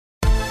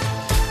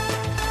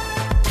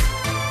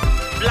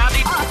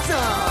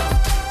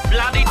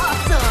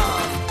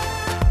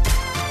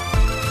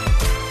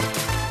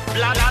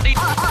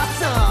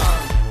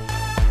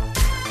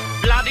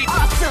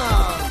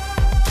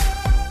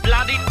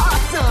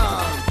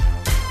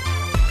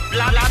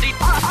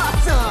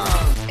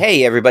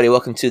Hey, everybody,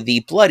 welcome to the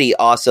Bloody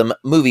Awesome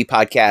Movie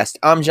Podcast.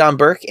 I'm John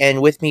Burke, and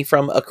with me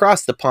from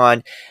across the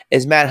pond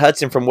is Matt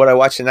Hudson from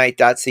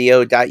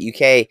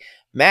whatIwatchtonight.co.uk.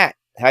 Matt,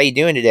 how you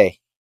doing today?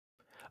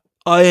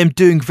 I am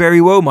doing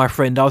very well, my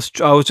friend. I was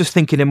just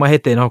thinking in my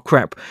head then, oh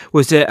crap,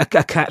 was there a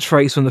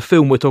catchphrase from the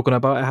film we're talking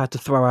about I had to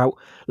throw out,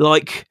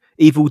 like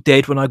Evil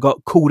Dead when I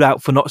got called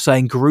out for not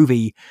saying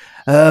groovy.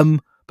 But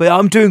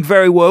I'm doing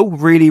very well,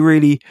 really,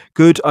 really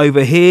good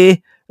over here.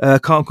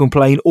 Can't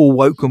complain or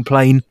won't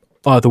complain.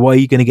 Either way,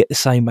 you're going to get the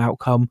same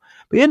outcome.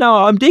 But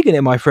I'm digging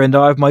it, my friend.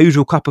 I have my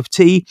usual cup of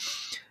tea,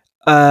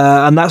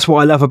 and that's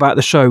what I love about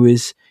the show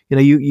is,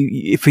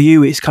 you for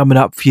you, it's coming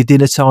up for your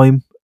dinner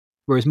time.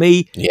 Whereas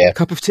me,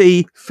 cup of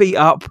tea, feet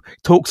up,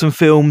 talk some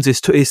films.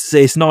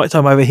 It's night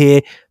time over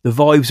here. The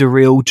vibes are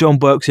real. John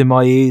Burke's in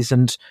my ears,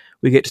 and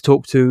we get to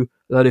talk to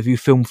a lot of you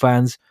film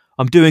fans.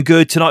 I'm doing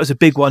good. Tonight's a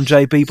big one,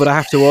 JB, but I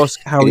have to ask,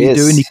 how are you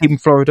doing? You keeping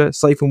Florida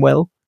safe and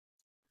well?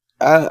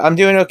 I'm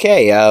doing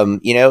okay.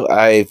 I've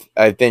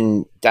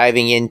been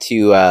diving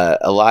into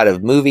a lot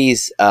of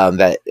movies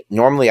that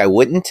normally I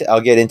wouldn't.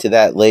 I'll get into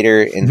that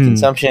later in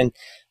consumption.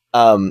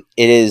 It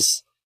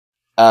is,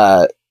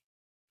 we're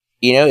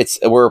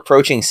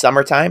approaching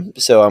summertime,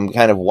 so I'm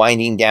kind of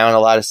winding down a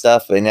lot of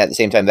stuff, and at the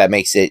same time, that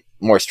makes it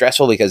more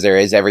stressful because there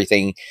is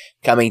everything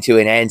coming to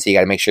an end. So you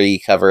got to make sure you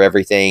cover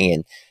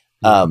everything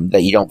and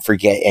that you don't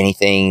forget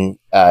anything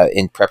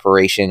in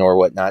preparation or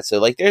whatnot.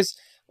 So there's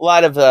a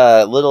lot of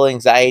little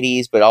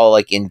anxieties, but all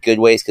in good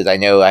ways because I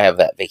know I have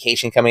that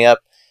vacation coming up.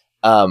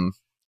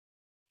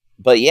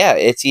 But yeah,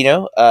 it's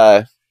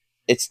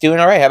it's doing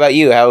all right. How about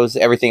you? How's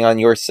everything on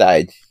your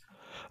side?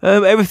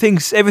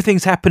 Everything's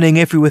happening,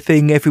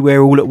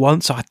 everywhere, all at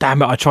once. Oh,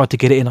 damn it! I tried to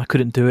get it in, I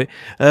couldn't do it.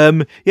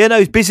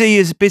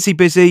 It's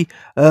busy.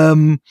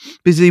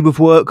 Busy with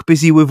work,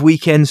 busy with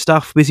weekend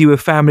stuff, busy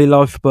with family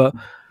life. But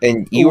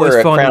and you were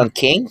a crowned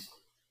king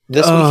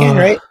this weekend,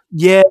 right?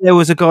 Yeah, there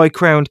was a guy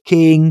crowned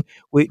king,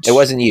 which it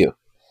wasn't you.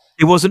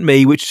 It wasn't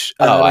me. Which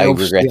I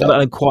regret that. I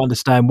don't quite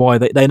understand why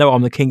they know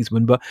I'm the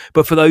Kingsman, but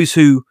for those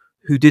who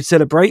did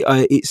celebrate,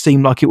 it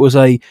seemed like it was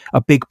a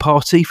big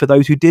party. For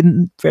those who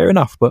didn't, fair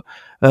enough. But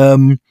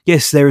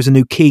yes, there is a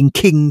new king,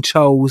 King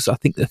Charles. I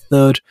think the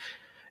third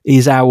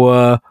is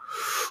our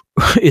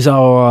we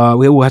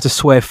all had to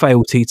swear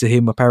fealty to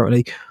him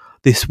apparently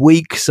this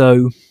week.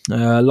 So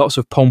lots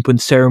of pomp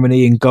and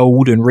ceremony and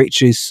gold and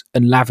riches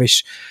and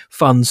lavish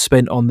funds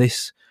spent on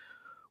this.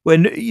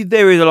 When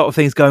there is a lot of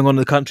things going on in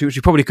the country which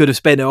you probably could have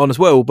spent it on as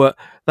well, but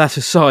that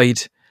aside,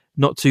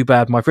 not too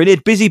bad, my friend.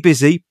 It's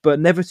busy, but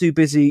never too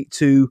busy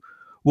to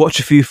watch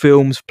a few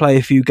films, play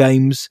a few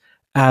games.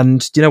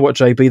 And do you know what,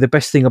 JB? The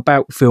best thing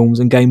about films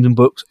and games and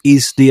books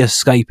is the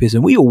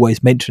escapism. We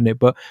always mention it,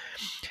 but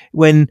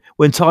when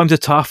times are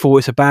tough or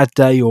it's a bad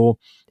day, or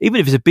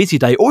even if it's a busy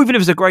day, or even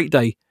if it's a great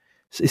day,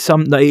 it's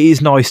something that it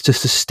is nice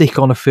just to stick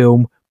on a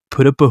film,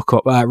 put a book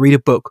up, read a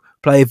book,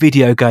 play a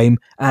video game,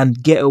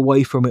 and get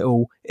away from it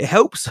all. It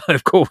helps,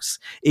 of course,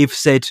 if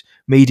said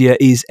media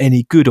is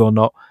any good or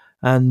not.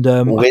 And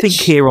I think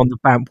here on the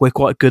BAMP, we're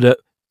quite good at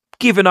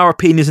giving our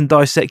opinions and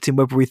dissecting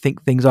whether we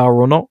think things are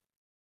or not.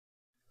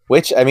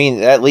 Which, I mean,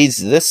 that leads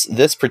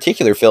this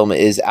particular film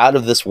is out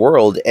of this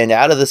world and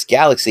out of this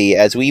galaxy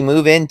as we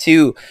move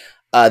into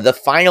the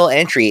final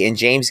entry in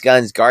James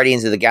Gunn's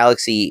Guardians of the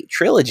Galaxy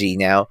trilogy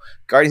now.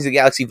 Guardians of the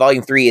Galaxy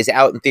Volume 3 is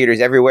out in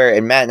theaters everywhere,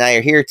 and Matt and I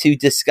are here to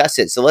discuss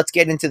it. So let's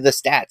get into the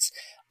stats.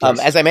 Yes.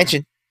 As I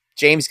mentioned,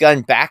 James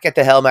Gunn back at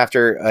the helm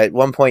after at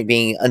one point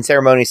being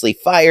unceremoniously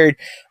fired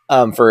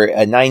for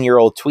a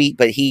 9-year-old tweet,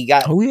 but he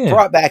got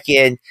brought back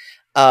in.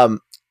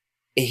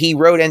 He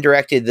wrote and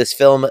directed this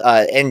film,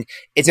 and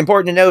it's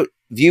important to note,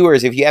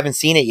 viewers, if you haven't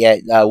seen it yet,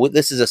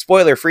 this is a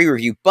spoiler-free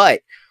review, but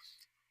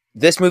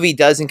this movie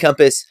does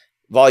encompass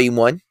Volume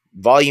 1,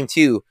 Volume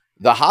 2,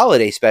 the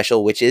holiday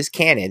special, which is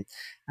canon,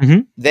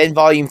 then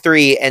Volume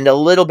 3, and a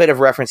little bit of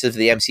references to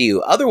the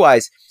MCU.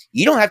 Otherwise,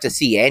 you don't have to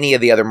see any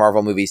of the other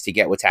Marvel movies to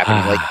get what's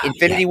happening. Like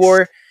Infinity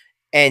War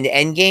and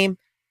Endgame,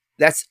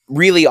 that's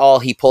really all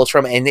he pulls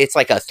from, and it's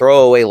like a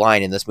throwaway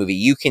line in this movie.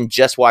 You can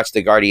just watch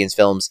the Guardians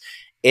films.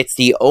 It's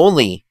the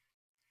only,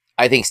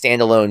 I think,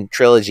 standalone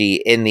trilogy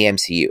in the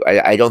MCU.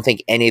 I don't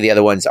think any of the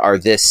other ones are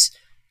this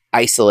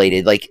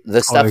isolated. Like,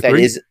 the stuff that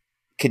is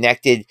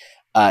connected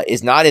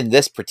is not in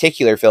this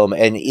particular film,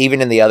 and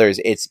even in the others,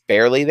 it's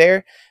barely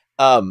there.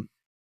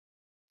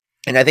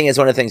 And I think it's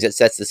one of the things that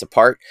sets this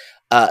apart.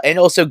 And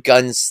also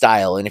Gunn's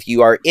style. And if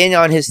you are in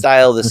on his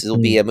style, this will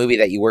be a movie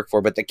that you work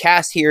for. But the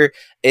cast here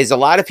is a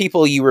lot of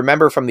people you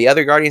remember from the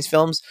other Guardians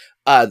films.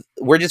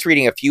 We're just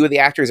reading a few of the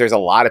actors. There's a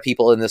lot of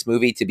people in this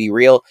movie, to be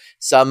real.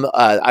 Some,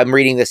 I'm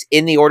reading this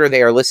in the order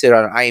they are listed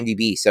on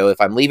IMDb. So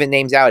if I'm leaving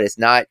names out, it's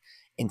not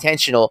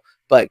intentional.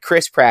 But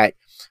Chris Pratt,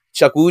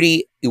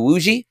 Chukwudi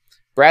Iwuji,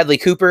 Bradley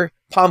Cooper,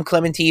 Palm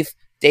Clementif,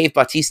 Dave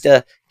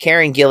Bautista,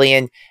 Karen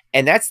Gillian,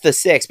 and that's the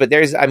 6. But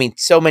there's, I mean,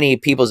 so many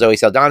people. Zoe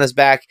Saldana's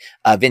back.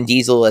 Vin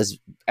Diesel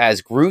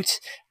as Groot.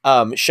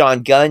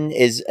 Sean Gunn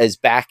is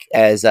back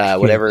as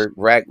whatever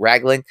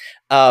Raglan.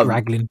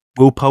 Raglan.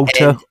 Will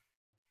Poulter.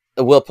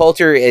 Will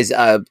Poulter is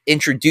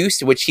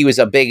introduced, which he was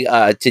a big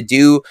to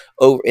do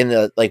over in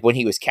the like when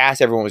he was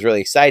cast. Everyone was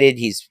really excited.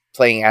 He's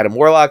playing Adam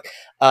Warlock.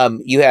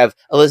 You have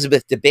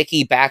Elizabeth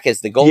Debicki back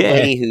as the Golden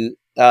Lady, who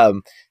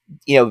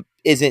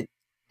isn't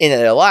in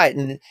it a lot,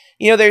 and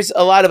there's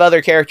a lot of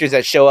other characters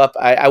that show up.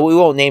 We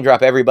won't name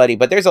drop everybody,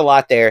 but there's a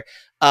lot there.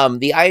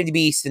 The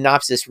IMDb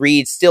synopsis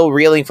reads: still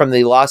reeling from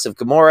the loss of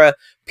Gamora,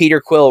 Peter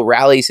Quill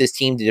rallies his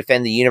team to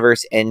defend the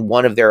universe and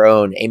one of their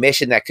own, a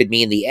mission that could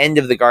mean the end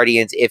of the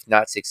Guardians if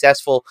not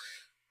successful.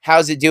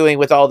 How's it doing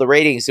with all the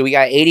ratings? So we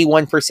got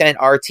 81%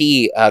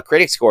 RT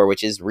critic score,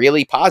 which is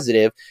really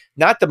positive.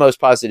 Not the most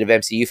positive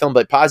MCU film,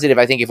 but positive,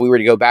 I think, if we were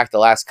to go back the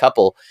last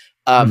couple.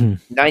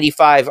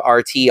 95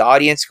 RT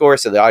audience score,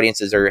 so the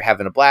audiences are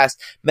having a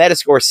blast.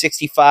 Metascore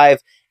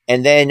 65,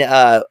 and then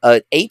a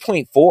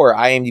 8.4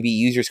 IMDb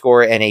user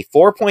score and a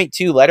 4.2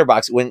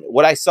 Letterboxd.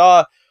 What I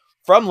saw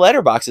from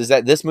Letterboxd is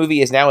that this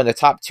movie is now in the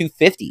top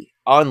 250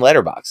 on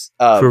Letterboxd.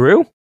 For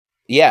real?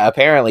 Yeah,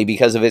 apparently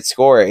because of its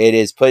score, it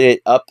has put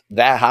it up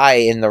that high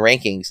in the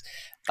rankings.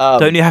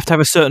 Don't you have to have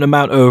a certain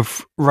amount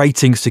of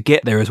ratings to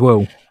get there as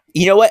well?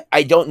 You know what?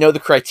 I don't know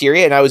the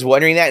criteria, and I was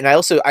wondering that. And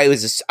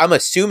I'm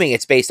assuming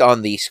it's based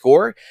on the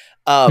score,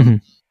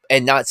 and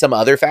not some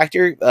other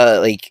factor.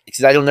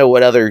 Because I don't know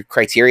what other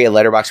criteria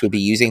Letterboxd would be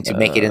using to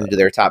make it into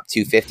their top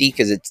 250,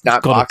 because it's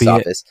not box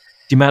office.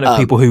 The amount of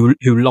people who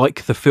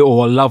like the film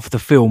or love the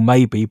film,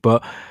 maybe,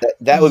 but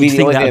that would be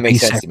the only thing that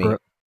makes sense to me.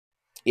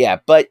 Yeah,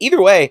 but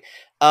either way,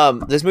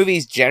 this movie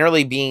is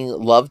generally being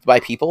loved by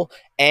people,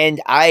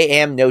 and I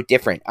am no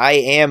different. I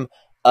am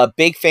a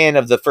big fan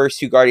of the first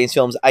two Guardians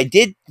films.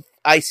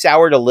 I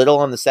soured a little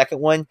on the second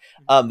one.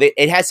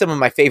 It has some of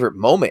my favorite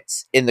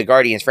moments in the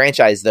Guardians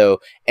franchise, though,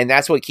 and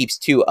that's what keeps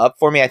 2 up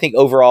for me. I think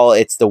overall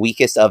it's the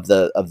weakest of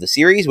the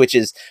series, which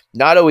is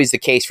not always the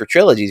case for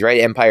trilogies, right?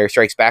 Empire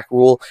Strikes Back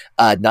rule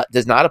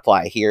does not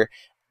apply here.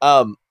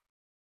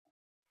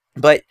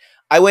 But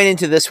I went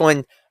into this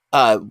one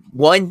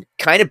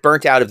kind of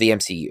burnt out of the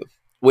MCU,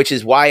 which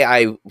is why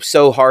I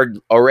so hard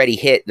already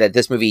hit that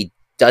this movie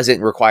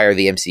doesn't require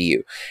the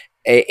MCU.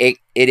 It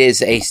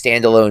is a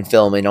standalone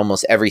film in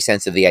almost every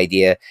sense of the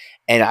idea,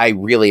 and I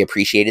really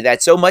appreciated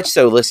that. So much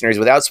so, listeners,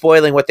 without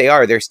spoiling what they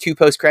are, there's 2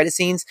 post-credit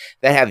scenes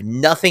that have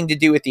nothing to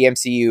do with the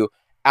MCU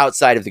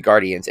outside of the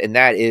Guardians, and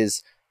that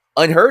is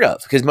unheard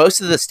of, because most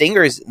of the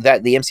stingers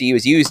that the MCU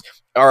has used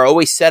are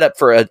always set up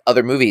for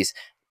other movies.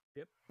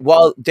 Yep.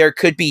 While there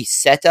could be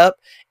setup,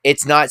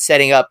 it's not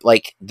setting up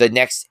like the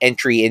next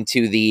entry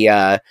into the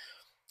I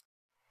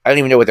don't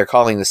even know what they're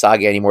calling the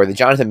saga anymore. The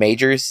Jonathan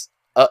Majors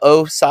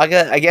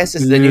saga, I guess,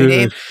 is the new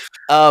name.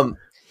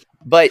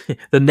 But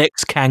the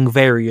next Kang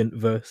variant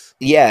verse.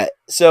 Yeah.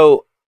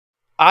 So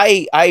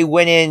I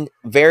went in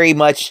very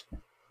much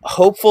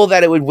hopeful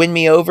that it would win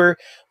me over,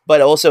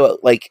 but also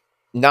like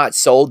not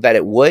sold that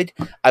it would.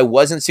 I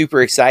wasn't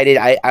super excited.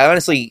 I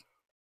honestly,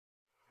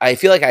 I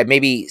feel like I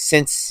maybe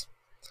since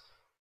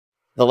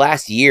the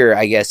last year,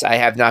 I guess, I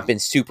have not been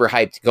super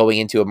hyped going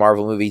into a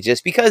Marvel movie,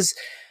 just because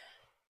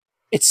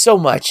it's so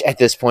much at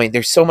this point.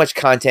 There's so much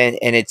content,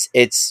 and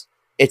it's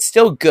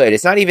still good.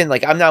 It's not even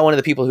like, I'm not one of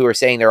the people who are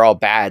saying they're all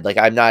bad. Like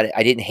I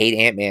didn't hate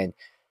Ant-Man,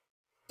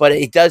 but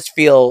it does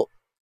feel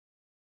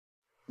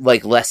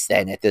like less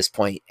than at this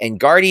point. And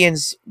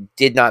Guardians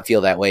did not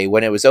feel that way.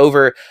 When it was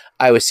over,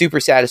 I was super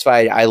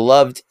satisfied. I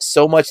loved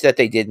so much that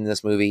they did in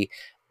this movie.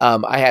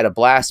 I had a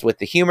blast with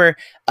the humor.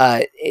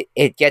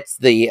 It gets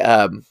the,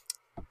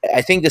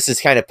 I think this is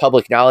kind of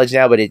public knowledge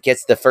now, but it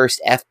gets the first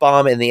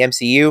F-bomb in the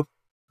MCU.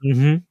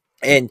 Mm-hmm.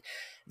 And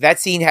that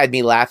scene had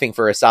me laughing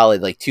for a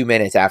solid like 2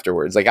 minutes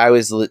afterwards. Like I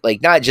was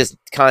like, not just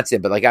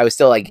constant, but like I was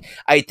still like,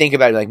 I think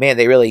about it like, man,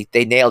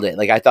 they nailed it.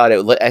 Like I thought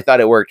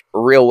it worked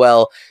real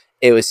well.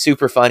 It was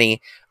super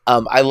funny.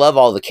 I love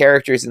all the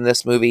characters in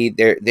this movie.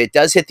 It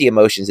does hit the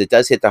emotions. It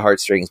does hit the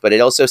heartstrings, but it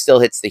also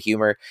still hits the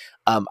humor.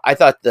 I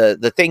thought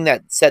the thing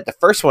that set the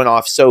first one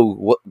off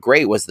so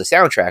great was the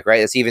soundtrack,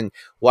 right? That's even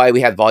why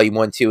we have volume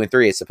 1, 2, and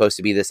 3. It's supposed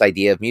to be this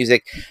idea of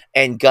music.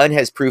 And Gunn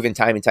has proven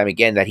time and time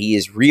again that he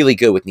is really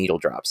good with needle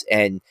drops.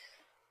 And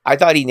I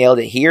thought he nailed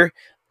it here.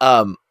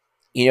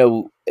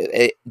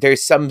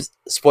 There's some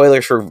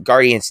spoilers for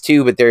Guardians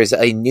 2, but there's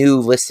a new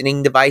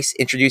listening device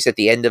introduced at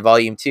the end of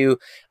volume 2,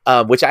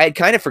 which I had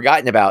kind of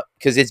forgotten about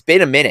because it's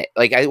been a minute.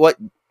 Like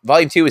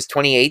volume 2 is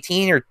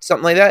 2018 or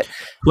something like that.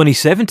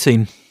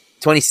 2017.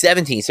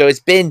 So it's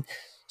been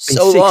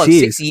so long,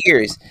 6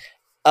 years,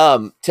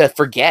 to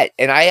forget.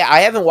 And I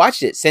haven't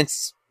watched it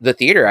since the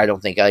theater. I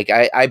don't think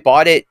I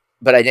bought it,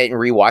 but I didn't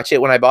rewatch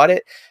it when I bought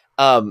it.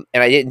 And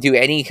I didn't do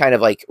any kind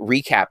of like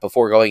recap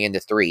before going into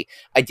 3.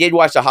 I did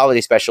watch the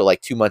holiday special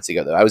like 2 months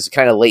ago, though. I was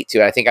kind of late to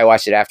it. I think I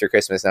watched it after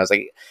Christmas, and I was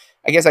like,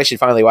 I guess I should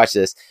finally watch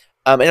this.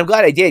 And I'm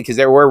glad I did, because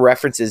there were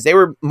references. They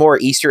were more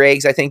Easter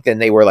eggs, I think, than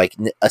they were like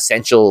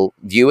essential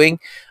viewing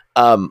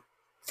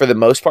for the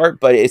most part.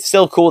 But it's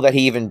still cool that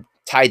he even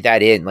tied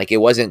that in. Like it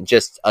wasn't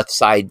just a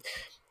side.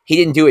 He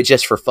didn't do it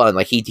just for fun.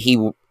 Like he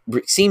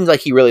seemed like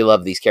he really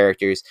loved these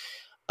characters.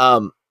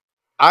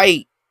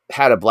 I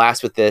had a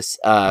blast with this.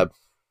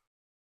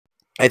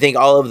 I think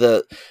all of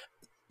the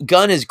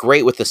Gunn is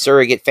great with the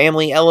surrogate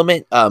family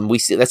element. We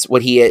see that's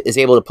what he is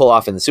able to pull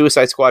off in the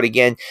Suicide Squad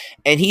again,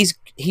 and he's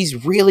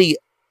really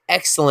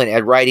excellent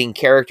at writing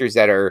characters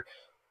that are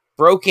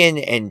broken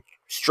and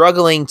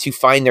struggling to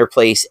find their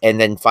place,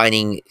 and then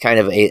finding kind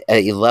of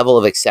a level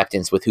of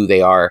acceptance with who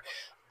they are,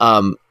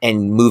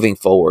 and moving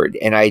forward.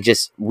 And I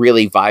just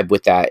really vibe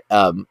with that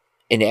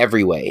in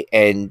every way.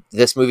 And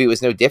this movie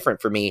was no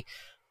different for me.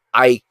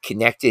 I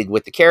connected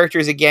with the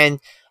characters again.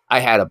 I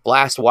had a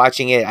blast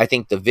watching it. I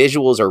think the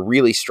visuals are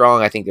really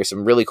strong. I think there's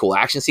some really cool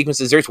action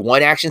sequences. There's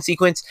one action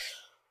sequence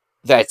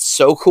that's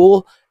so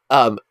cool.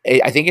 I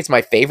think it's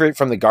my favorite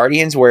from the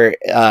Guardians, where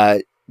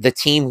the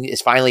team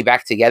is finally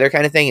back together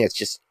kind of thing. It's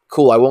just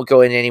cool. I won't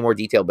go into any more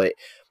detail, but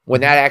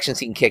when that action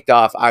scene kicked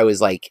off, I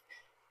was like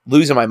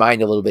losing my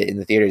mind a little bit in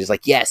the theater. Just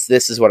like, yes,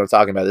 this is what I'm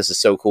talking about. This is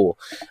so cool.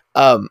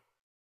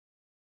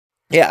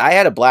 Yeah, I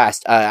had a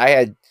blast.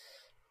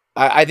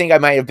 I think I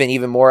might have been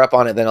even more up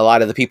on it than a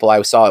lot of the people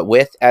I saw it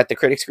with at the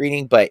critic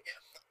screening, but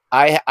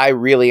I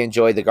really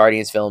enjoyed the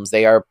Guardians films.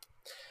 They are,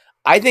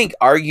 I think,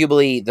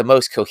 arguably the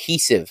most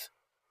cohesive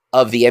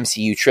of the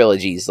MCU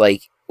trilogies.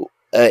 Like,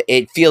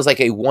 it feels like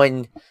a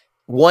one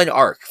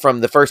arc from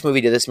the first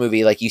movie to this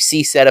movie. Like, you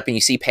see setup and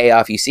you see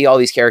payoff. You see all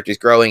these characters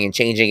growing and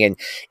changing, and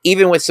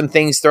even with some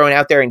things thrown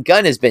out there. And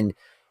Gunn has been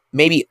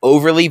maybe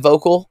overly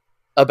vocal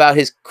about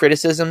his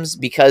criticisms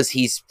because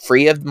he's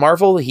free of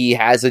Marvel. He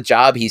has a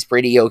job. He's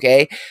pretty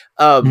okay.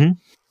 And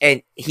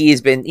he has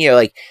been,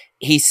 like,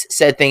 he's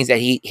said things that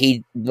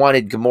he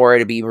wanted Gamora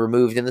to be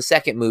removed in the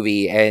second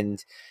movie,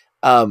 and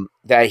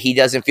that he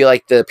doesn't feel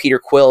like the Peter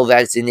Quill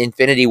that's in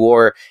Infinity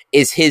War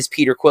is his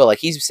Peter Quill. Like,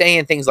 he's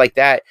saying things like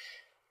that.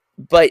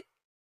 But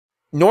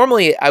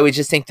normally I would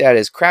just think that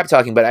as crap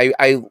talking. But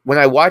I when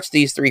I watch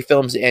these three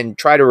films and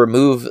try to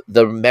remove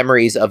the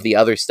memories of the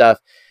other stuff,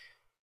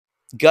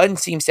 Gunn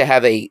seems to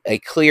have a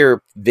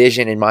clear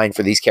vision in mind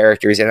for these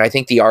characters, and I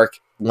think the arc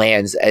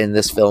lands in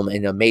this film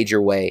in a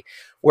major way,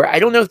 where I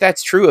don't know if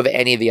that's true of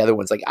any of the other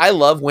ones. Like, I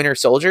love Winter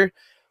Soldier,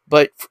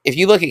 but if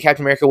you look at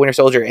Captain America, Winter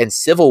Soldier, and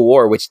Civil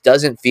War, which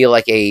doesn't feel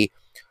like a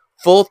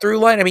full through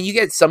line. I mean, you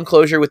get some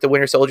closure with the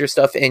Winter Soldier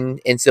stuff in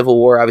Civil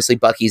War. Obviously,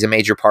 Bucky's a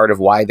major part of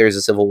why there's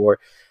a Civil War,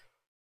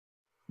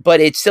 but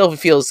it still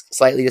feels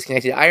slightly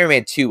disconnected. Iron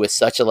Man 2 was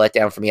such a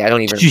letdown for me. I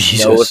don't even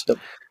know if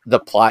the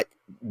plot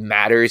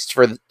matters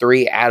for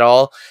 3 at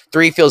all.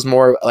 3 feels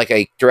more like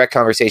a direct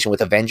conversation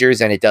with Avengers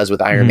than it does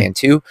with Iron Man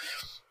 2.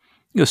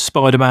 Your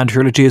Spider-Man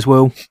trilogy as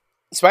well.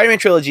 Spider-Man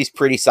trilogy is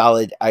pretty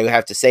solid, I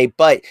have to say,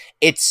 but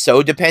it's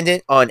so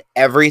dependent on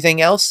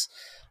everything else.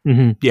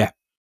 Yeah.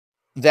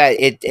 That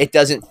it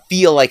doesn't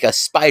feel like a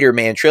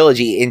Spider-Man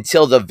trilogy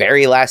until the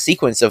very last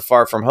sequence of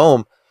Far From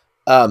Home.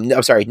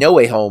 No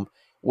Way Home,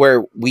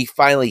 where we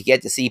finally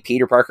get to see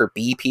Peter Parker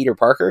be Peter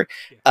Parker,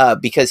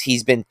 because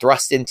he's been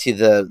thrust into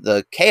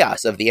the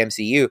chaos of the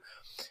MCU.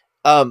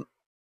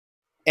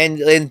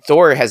 And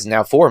Thor has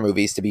now 4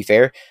 movies, to be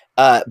fair.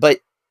 But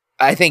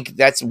I think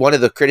that's one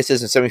of the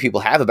criticisms so many people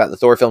have about the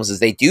Thor films, is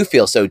they do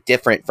feel so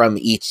different from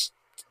each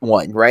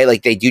one, right?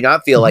 Like, they do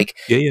not feel like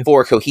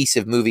 4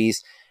 cohesive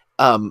movies.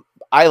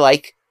 I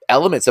like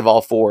elements of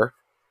all 4.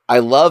 I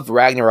love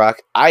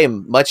Ragnarok. I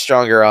am much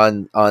stronger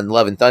on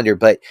Love and Thunder,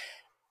 but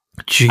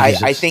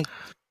I think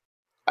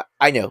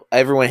I know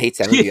everyone hates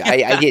that movie.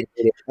 I did,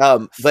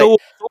 but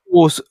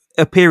Thor's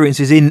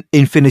appearances in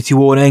Infinity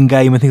War and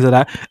Endgame and things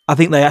like that, I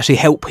think they actually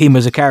help him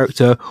as a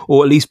character,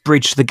 or at least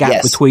bridge the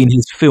gap between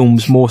his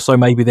films more so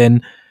maybe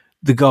than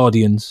the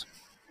Guardians.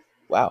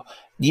 Wow.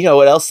 You know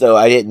what else though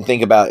I didn't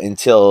think about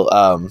until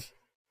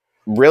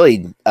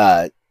really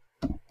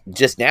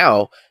just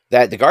now,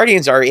 that the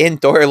Guardians are in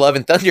Thor Love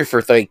and Thunder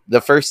for like the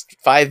first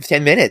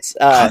 5-10 minutes.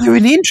 They're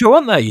in the intro,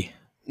 aren't they?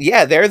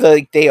 Yeah,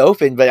 they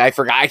open, but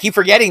I keep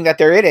forgetting that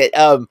they're in it.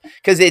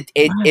 Because it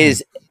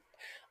is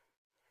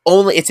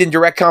only, it's in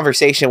direct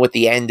conversation with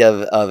the end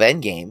of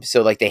Endgame.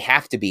 So like, they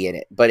have to be in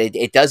it, but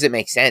it doesn't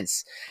make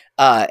sense.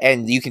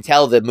 And you can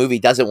tell the movie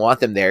doesn't want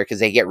them there, because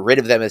they get rid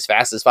of them as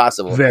fast as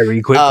possible.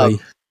 Very quickly.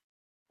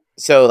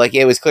 So like,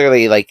 it was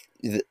clearly like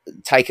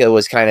Taika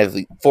was kind of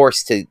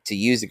forced to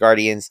use the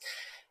Guardians.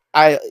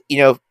 I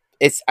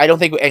don't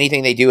think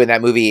anything they do in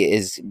that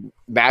movie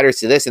matters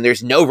to this, and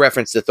there's no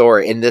reference to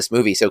Thor in this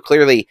movie, so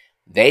clearly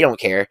they don't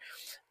care.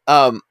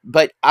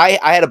 But I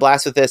had a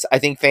blast with this. I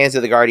think fans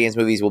of the Guardians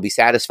movies will be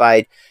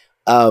satisfied.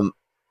 To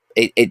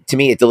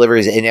me, it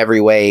delivers in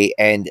every way,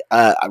 and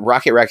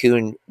Rocket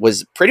Raccoon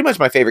was pretty much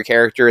my favorite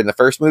character in the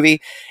first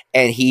movie,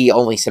 and he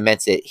only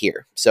cements it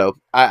here. So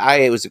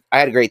I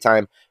had a great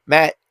time.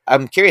 Matt,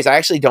 I'm curious. I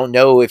actually don't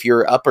know if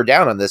you're up or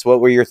down on this.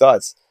 What were your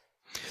thoughts?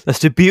 That's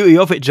the beauty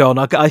of it, John.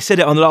 I said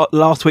it on the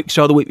last week's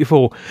show, the week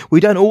before.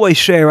 We don't always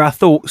share our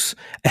thoughts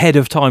ahead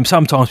of time.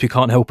 Sometimes we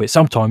can't help it.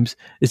 Sometimes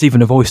it's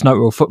even a voice note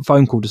or a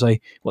phone call to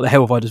say, what the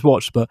hell have I just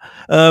watched? But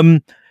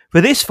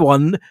for this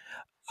one,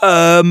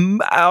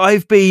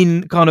 I've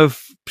been kind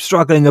of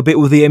struggling a bit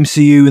with the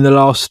MCU in the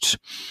last...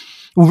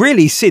 Well,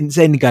 really, since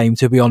Endgame,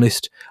 to be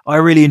honest. I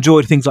really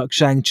enjoyed things like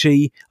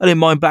Shang-Chi. I didn't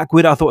mind Black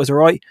Widow. I thought it was all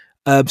right.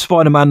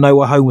 Spider-Man No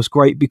Way Home was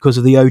great because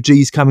of the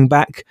OGs coming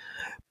back.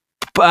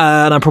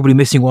 and I'm probably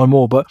missing one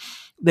more, but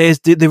there's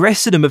the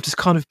rest of them have just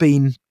kind of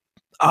been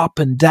up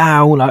and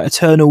down. Like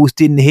Eternals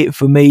didn't hit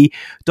for me.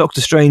 Doctor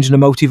Strange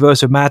and the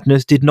Multiverse of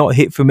Madness did not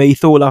hit for me.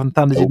 Thor: Love and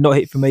Thunder did not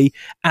hit for me.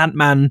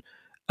 Ant-Man,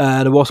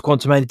 the Wasp: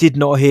 Quantumania did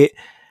not hit.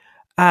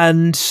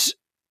 And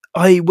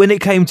when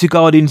it came to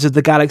Guardians of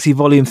the Galaxy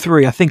Volume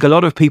 3, I think a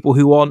lot of people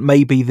who aren't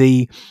maybe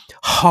the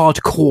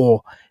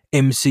hardcore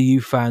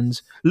MCU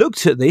fans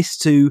looked at this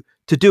to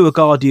do a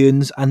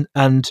Guardians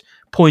and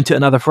point at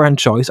another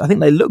franchise. I think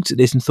they looked at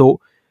this and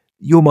thought,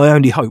 you're my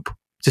only hope.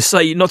 To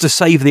say, not to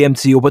save the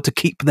MCU, but to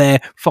keep their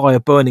fire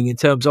burning in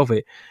terms of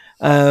it.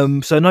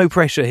 So no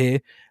pressure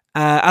here.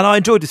 And I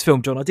enjoyed this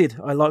film, John. I did.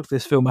 I liked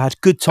this film. I had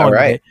good time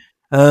with it.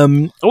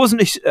 I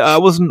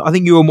wasn't. I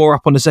think you were more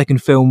up on the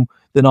second film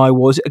than I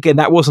was. Again,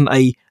 that wasn't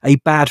a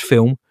bad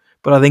film,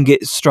 but I think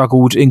it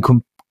struggled in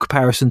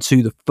comparison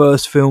to the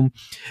first film.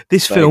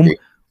 This film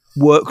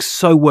works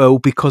so well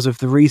because of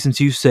the reasons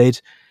you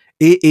said.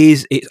 It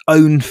is its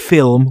own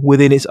film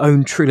within its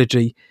own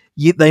trilogy.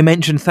 They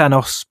mentioned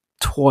Thanos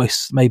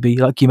twice, maybe,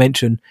 like you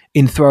mentioned,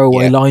 in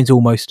throwaway lines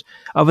almost.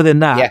 Other than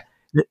that,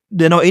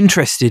 they're not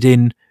interested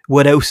in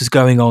what else is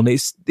going on.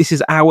 This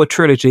is our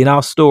trilogy and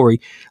our story,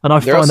 and I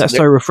find that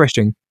so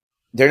refreshing.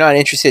 They're not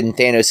interested in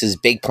Thanos'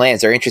 big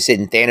plans. They're interested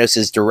in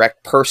Thanos'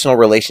 direct personal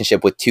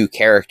relationship with two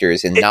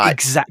characters and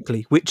not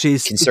which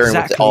is concerned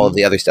with all of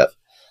the other stuff.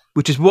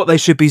 Which is what they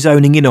should be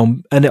zoning in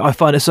on. And I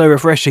find it so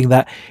refreshing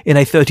that in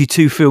a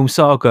 32-film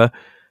saga,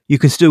 you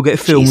can still get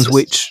films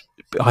which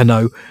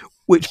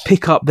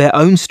pick up their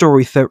own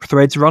story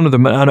threads, run of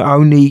them, and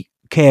only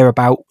care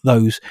about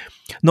those.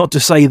 Not to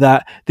say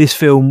that this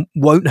film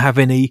won't have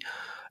any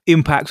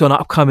impact on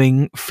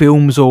upcoming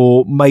films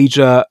or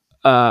major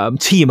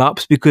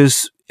team-ups,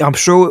 because I'm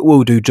sure it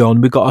will do, John.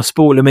 We've got a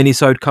spoiler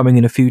minisode coming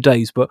in a few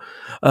days, but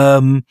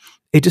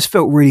it just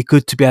felt really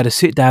good to be able to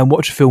sit down,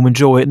 watch a film,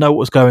 enjoy it, know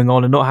what's going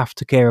on, and not have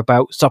to care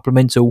about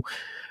supplemental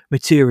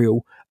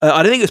material.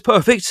 I don't think it's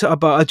perfect,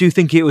 but I do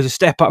think it was a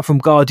step up from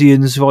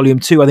Guardians Volume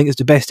 2. I think it's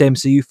the best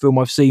MCU film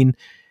I've seen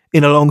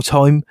in a long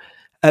time,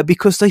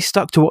 because they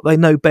stuck to what they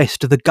know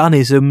best. The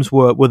gunnisms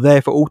were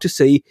there for all to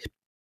see.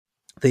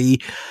 The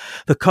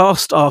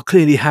cast are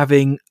clearly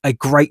having a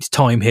great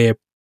time here,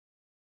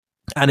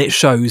 and it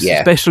shows,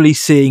 especially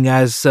seeing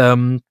as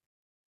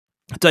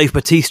Dave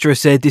Bautista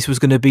said this was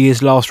going to be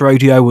his last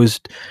rodeo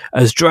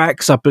as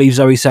Drax. I believe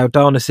Zoe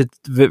Saldana said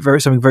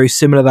something very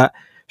similar that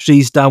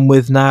she's done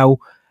with now.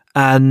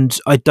 And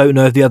I don't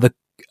know if the other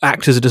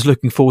actors are just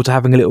looking forward to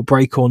having a little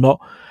break or not.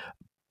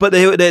 But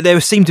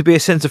there seemed to be a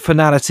sense of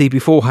finality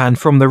beforehand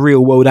from the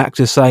real world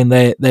actors saying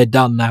they're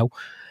done now.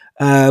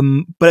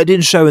 But it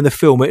didn't show in the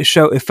film. It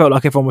felt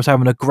like everyone was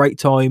having a great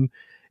time.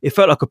 It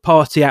felt like a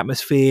party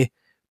atmosphere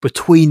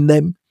between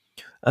them.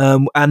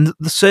 And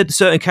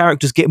certain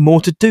characters get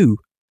more to do.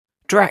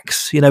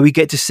 Drax, we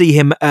get to see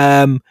him.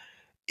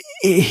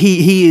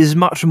 He is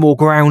much more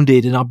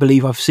grounded, and I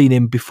believe I've seen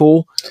him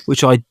before,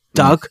 which I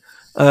dug.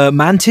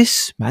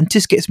 Mantis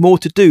gets more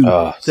to do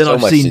than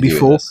I've seen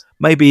before.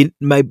 Maybe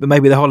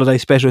the holiday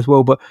special as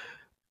well, but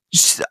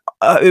just,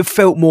 it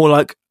felt more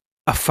like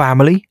a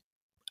family,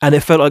 and it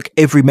felt like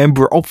every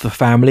member of the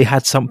family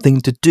had something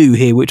to do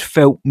here, which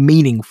felt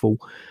meaningful.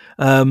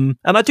 And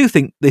I do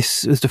think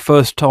this is the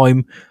first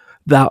time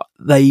that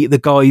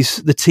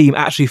the team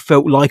actually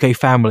felt like a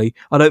family.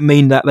 I don't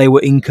mean that they were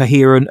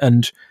incoherent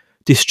and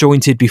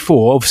disjointed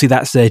before. Obviously,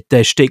 that's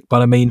their shtick,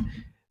 but I mean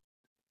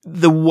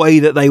the way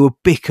that they would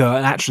bicker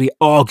and actually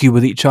argue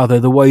with each other,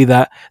 the way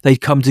that they'd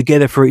come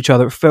together for each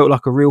other, it felt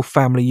like a real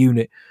family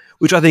unit,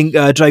 which I think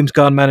James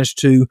Gunn managed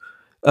to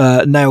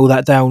nail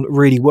that down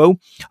really well.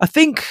 I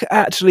think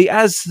actually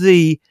as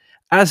the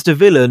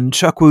villain,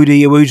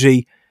 Chukwudi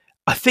Iwuji,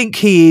 I think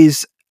he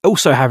is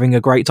also having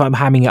a great time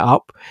hamming it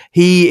up.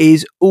 He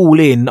is all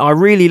in. I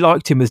really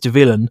liked him as the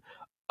villain,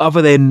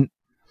 other than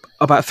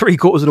about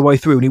 3/4 of the way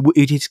through, and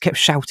he just kept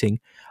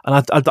shouting.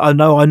 And I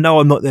know I'm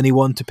not the only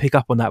one to pick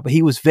up on that, but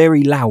he was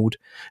very loud.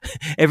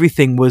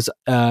 everything was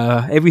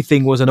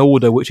an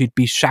order which he'd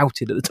be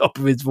shouted at the top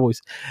of his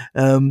voice.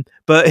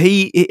 But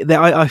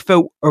I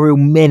felt a real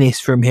menace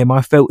from him.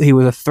 I felt he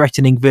was a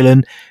threatening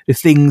villain. The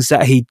things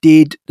that he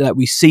did, that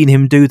we've seen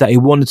him do, that he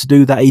wanted to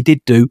do, that he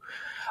did do,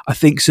 I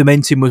think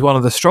cement him as one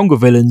of the stronger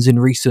villains in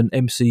recent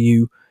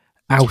MCU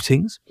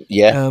outings.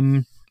 Yeah.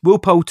 Will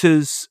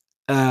Poulter's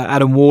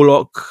Adam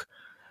Warlock,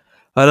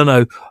 I don't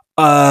know.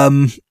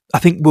 I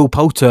think Will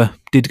Poulter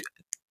did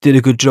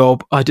a good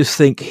job. I just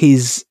think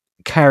his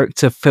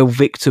character fell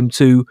victim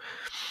to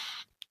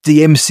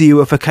the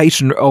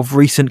MCUification of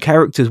recent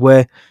characters,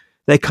 where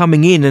they're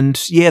coming in and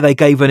they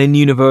gave an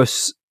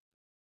in-universe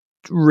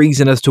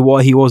reason as to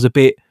why he was a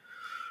bit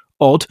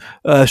odd,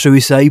 shall we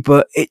say,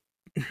 but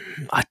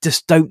I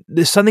just don't.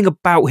 There's something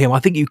about him. I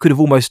think you could have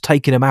almost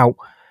taken him out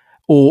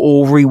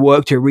or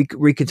reworked it,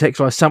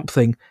 recontextualized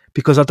something,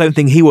 because I don't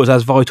think he was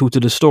as vital to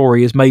the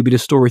story as maybe the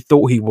story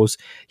thought he was.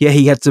 Yeah,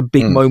 he had some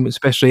big moments,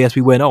 especially as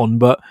we went on,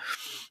 but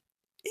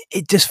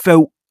it just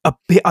felt a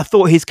bit. I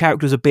thought his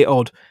character was a bit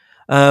odd.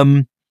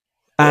 I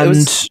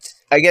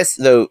guess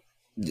though,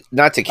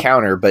 not to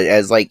counter, but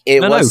as like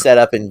it was set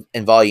up in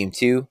volume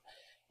 2,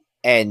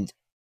 and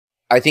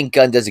I think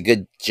Gunn does a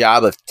good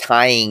job of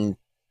tying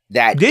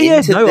that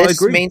into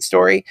this main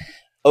story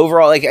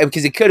overall. Like,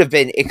 because it could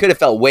have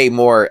felt way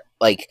more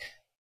like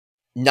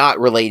not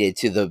related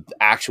to the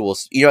actual,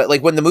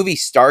 like when the movie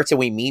starts and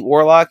we meet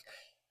Warlock,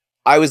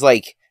 I was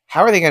like,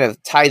 how are they going to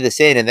tie this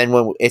in? And then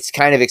when it's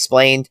kind of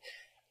explained,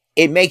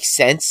 it makes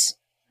sense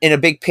in a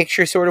big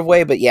picture sort of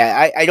way. But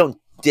yeah, I don't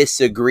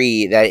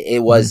disagree that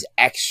it was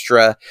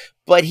extra,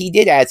 but he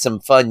did add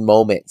some fun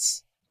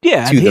moments.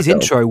 Yeah, and his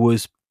intro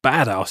was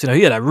badass. He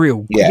had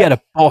he had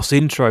a boss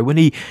intro when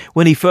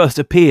he first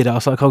appeared. I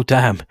was like, oh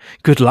damn,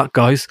 good luck,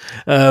 guys.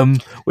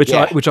 Which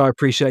I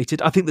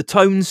appreciated. I think the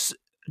tones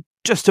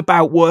just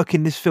about work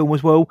in this film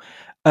as well.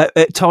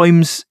 At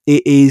times,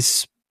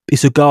 it's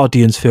a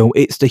Guardians film.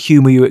 It's the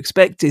humor you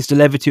expect. It's the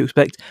levity you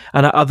expect,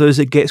 and at others,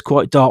 it gets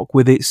quite dark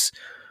with its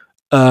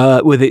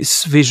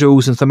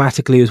visuals and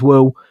thematically as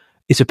well.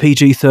 It's a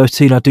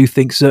PG-13.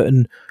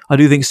 I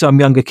do think some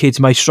younger kids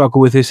may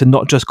struggle with this, and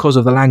not just because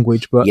of the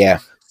language, but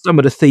some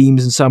of the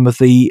themes and some of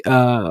the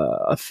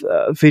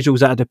visuals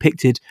that are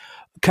depicted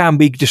can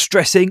be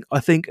distressing,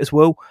 I think, as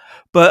well.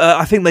 But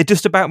I think they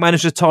just about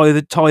managed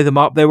to tie them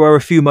up. There were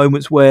a few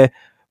moments where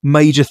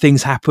major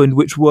things happened,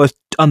 which were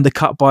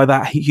undercut by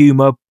that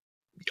humour.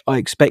 I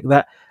expect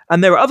that.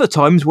 And there are other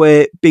times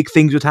where big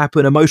things would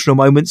happen, emotional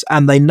moments,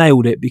 and they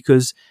nailed it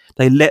because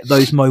they let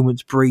those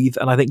moments breathe.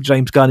 And I think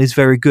James Gunn is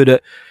very good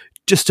at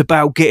just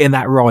about getting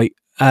that right.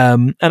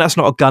 And that's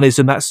not a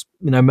Gunnism. That's,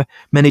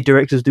 many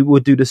directors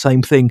would do the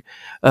same thing,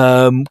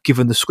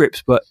 given the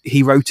scripts, but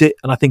he wrote it,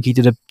 and I think he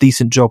did a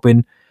decent job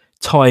in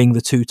tying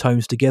the two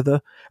tones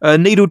together.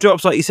 Needle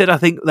drops, like you said, I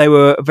think they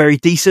were very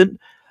decent.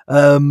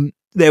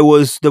 There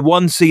was the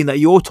one scene that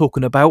you're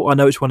talking about. I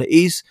know which one it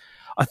is.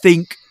 I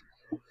think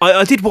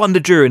I did wonder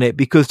during it,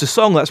 because the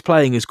song that's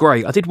playing is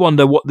great. I did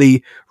wonder what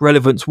the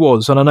relevance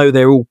was, and I know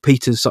they're all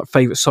Peter's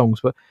favourite songs,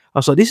 but I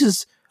was like, this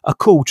is a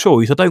cool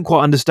choice. I don't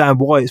quite understand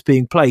why it's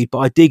being played, but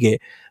I dig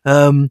it.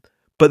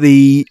 But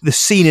the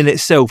scene in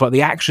itself, like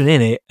the action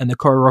in it and the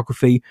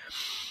choreography,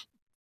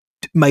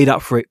 made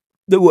up for it.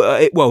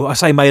 Well, I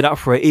say made up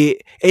for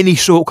it. Any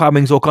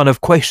shortcomings or kind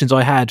of questions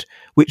I had,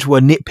 which were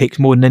nitpicks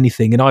more than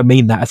anything, and I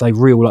mean that as a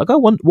real, like,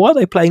 why are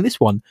they playing this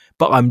one?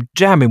 But I'm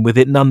jamming with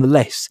it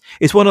nonetheless.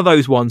 It's one of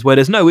those ones where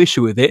there's no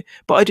issue with it,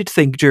 but I did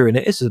think during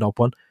it, this is an odd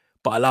one,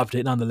 but I loved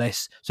it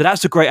nonetheless. So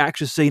that's a great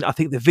action scene. I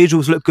think the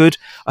visuals look good.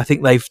 I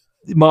think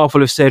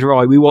Marvel have said,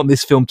 right, we want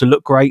this film to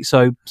look great.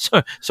 So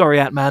sorry,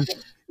 Ant-Man.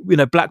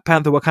 Black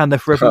Panther, Wakanda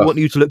Forever, we want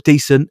you to look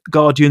decent.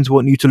 Guardians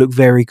want you to look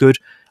very good.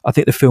 I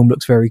think the film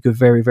looks very good,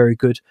 very, very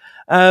good.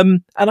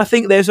 And I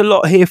think there's a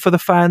lot here for the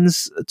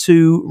fans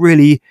to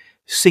really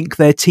sink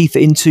their teeth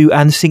into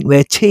and sink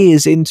their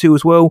tears into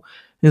as well.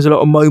 There's a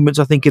lot of moments,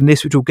 I think, in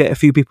this which will get a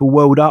few people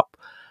welled up,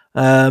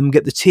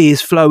 get the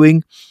tears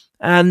flowing.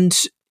 And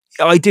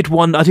I did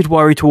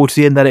worry towards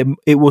the end that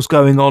it was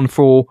going on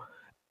for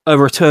a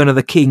Return of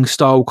the King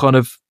style kind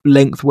of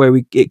length where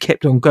it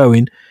kept on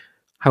going.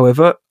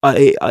 However,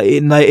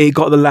 it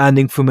got the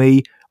landing for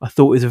me. I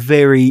thought it was a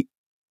very,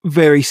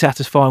 very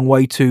satisfying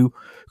way to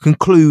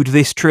conclude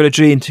this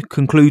trilogy and to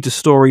conclude the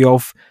story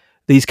of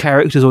these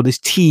characters, or this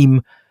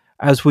team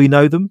as we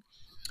know them.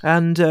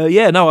 And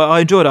I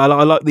enjoyed it. I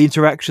like the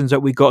interactions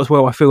that we got as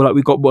well. I feel like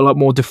we got a lot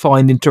more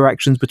defined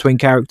interactions between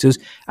characters,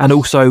 and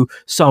also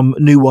some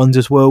new ones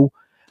as well.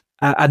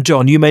 And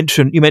John, you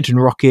mentioned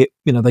Rocket.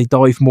 They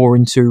dive more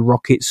into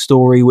Rocket's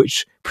story,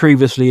 which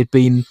previously had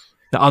been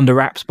under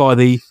wraps by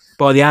the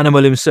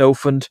animal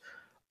himself. And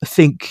I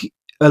think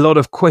a lot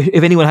of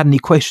if anyone had any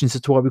questions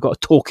as to why we've got a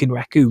talking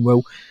raccoon,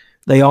 well,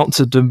 they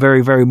answered them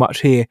very, very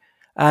much here.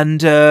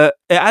 And it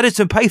added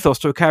some pathos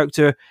to a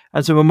character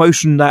and some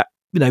emotion that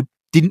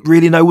didn't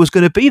really know was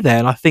going to be there.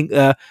 And I think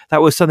that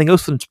was something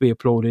else for them to be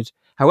applauded.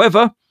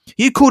 However,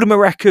 you called him a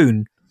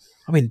raccoon.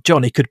 I mean,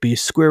 Johnny could be a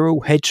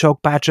squirrel,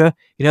 hedgehog, badger.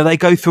 They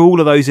go through all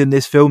of those in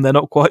this film. They're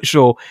not quite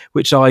sure,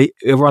 a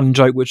running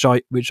joke, which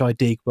I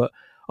dig. But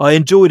I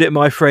enjoyed it,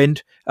 my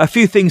friend. A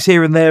few things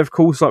here and there, of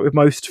course, like with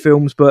most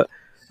films, but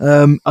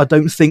I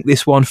don't think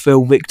this one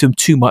fell victim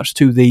too much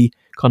to the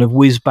kind of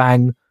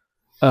whiz-bang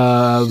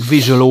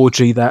visual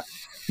orgy that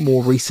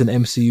more recent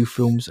MCU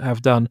films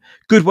have done.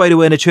 Good way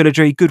to end a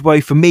trilogy. Good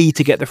way for me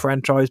to get the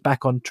franchise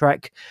back on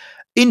track.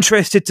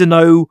 Interested to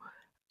know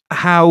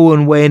how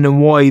and when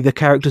and why the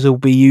characters will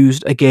be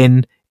used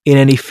again in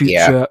any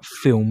future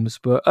films.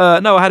 But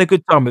no, I had a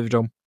good time with it,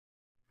 John.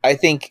 I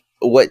think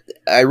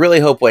I really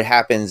hope what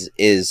happens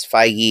is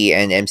Feige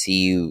and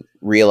MCU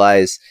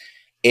realize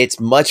it's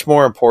much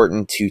more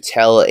important to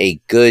tell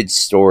a good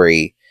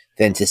story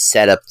than to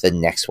set up the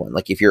next one.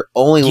 Like, if you're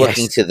only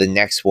looking to the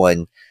next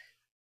one,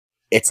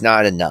 it's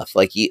not enough.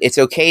 Like, it's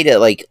okay to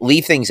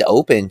leave things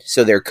open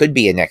so there could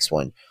be a next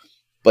one,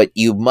 but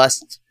you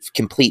must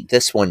complete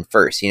this one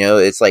first.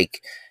 It's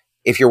like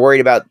if you're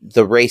worried about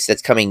the race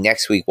that's coming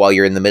next week while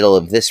you're in the middle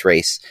of this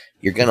race,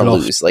 you're going to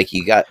lose. Like,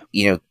 you got,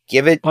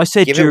 give it. I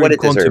said give during it what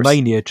it deserves.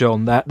 Quantumania,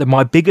 John, that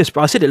my biggest.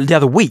 I said it the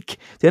other week.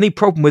 The only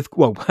problem with,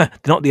 well,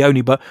 not the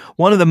only, but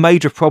one of the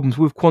major problems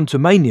with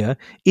Quantumania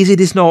is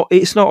it's not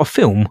a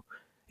film.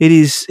 It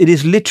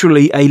is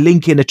literally a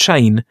link in a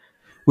chain,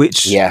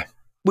 which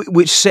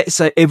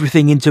sets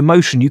everything into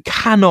motion. You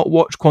cannot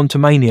watch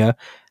Quantumania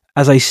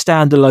as a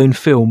standalone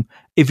film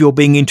if you're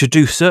being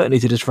introduced certainly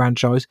to this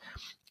franchise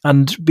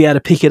and be able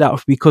to pick it up,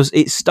 because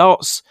it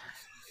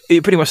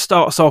pretty much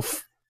starts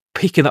off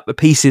picking up the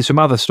pieces from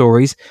other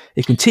stories.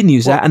 It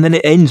continues that, and then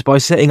it ends by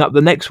setting up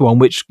the next one,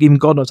 which, even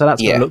God knows how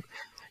that's going to look.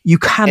 You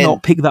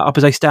cannot pick that up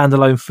as a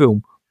standalone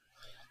film.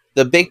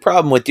 The big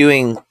problem with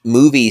doing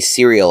movies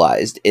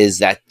serialized is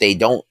that they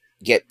don't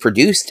get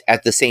produced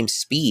at the same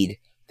speed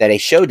that a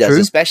show does,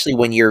 especially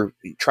when you're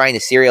trying to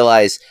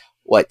serialize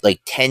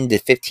 10 to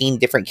 15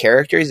 different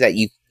characters that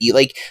you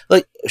like.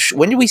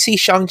 When did we see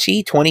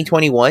Shang-Chi?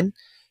 2021?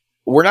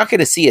 We're not going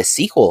to see a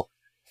sequel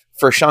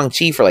for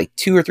Shang-Chi for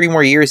 2 or 3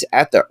 more years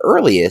at the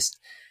earliest.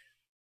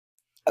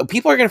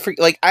 People are going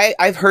to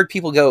I've heard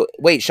people go,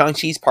 wait,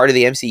 Shang-Chi's part of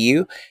the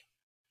MCU?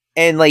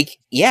 And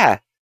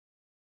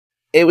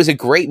it was a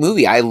great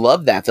movie. I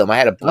love that film. I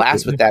had a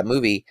blast with that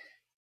movie.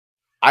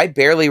 I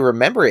barely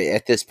remember it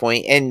at this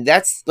point. And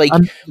that's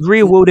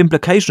real world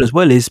implication as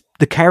well is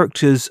the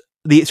characters,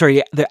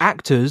 the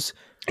actors,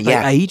 they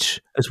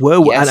age as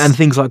well, and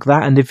things like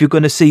that. And if you're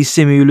going to see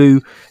Simu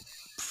Liu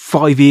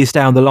 5 years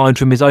down the line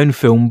from his own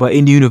film, but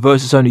in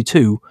universe it's only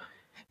 2,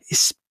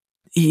 it's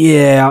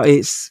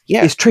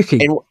tricky.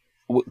 And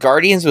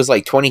Guardians was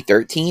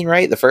 2013,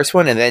 right? The first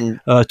one, and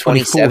then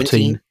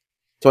 2017.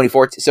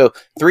 2014. So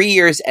 3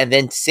 years and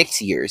then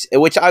 6 years,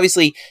 which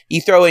obviously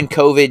you throw in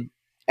COVID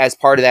as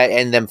part of that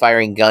and them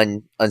firing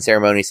Gunn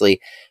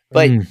unceremoniously.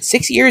 But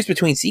 6 years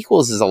between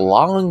sequels is a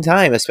long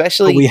time,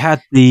 especially. But we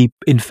had the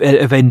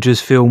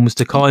Avengers films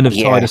to kind of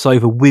tide us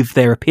over with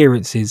their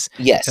appearances.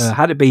 Yes.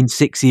 Had it been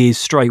 6 years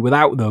straight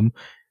without them,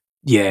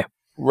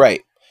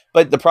 Right.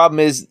 But the problem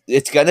is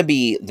it's going to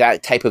be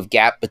that type of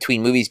gap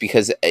between movies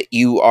because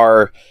you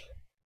are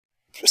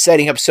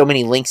setting up so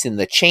many links in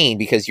the chain,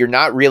 because you're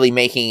not really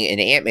making an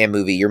Ant-Man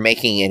movie, you're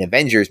making an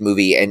Avengers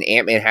movie, and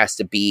Ant-Man has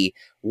to be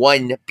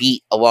one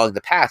beat along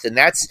the path. And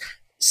that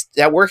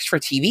works for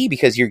TV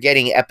because you're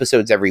getting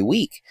episodes every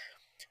week,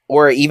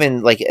 or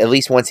even at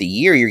least once a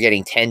year, you're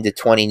getting 10 to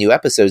 20 new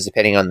episodes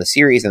depending on the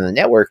series and the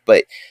network.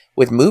 But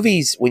with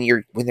movies,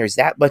 when there's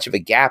that much of a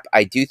gap,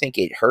 I do think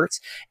it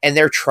hurts. And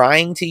they're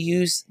trying to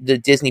use the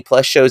Disney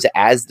Plus shows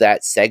as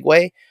that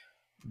segue,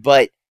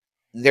 but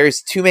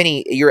there's too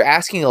many. You're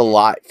asking a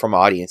lot from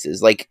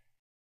audiences. And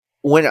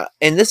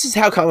this is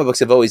how comic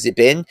books have always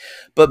been,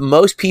 but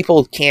most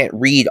people can't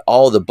read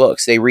all the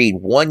books. They read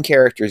one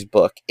character's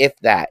book, if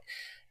that,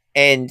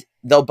 and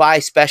they'll buy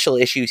special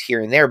issues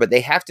here and there, but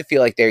they have to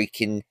feel like they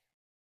can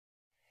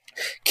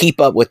keep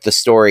up with the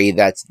story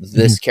that's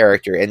this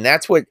character. And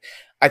that's what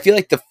I feel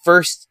like the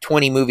first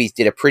 20 movies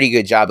did a pretty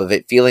good job of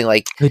it, feeling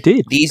like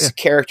these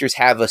characters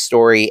have a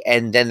story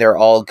and then they're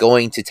all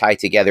going to tie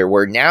together,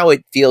 where now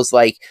it feels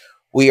like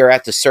we are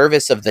at the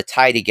service of the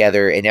tie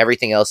together and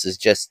everything else is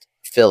just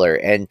filler.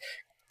 And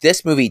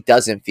this movie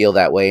doesn't feel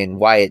that way, and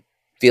why it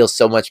feels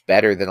so much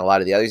better than a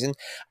lot of the others. And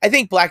I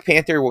think Black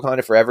Panther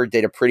Wakanda Forever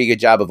did a pretty good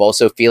job of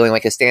also feeling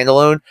like a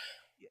standalone.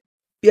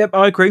 Yep,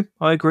 I agree.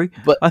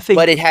 But I think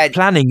it had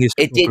planning is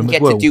it didn't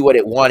get to do what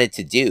it wanted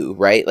to do,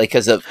 right?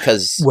 Because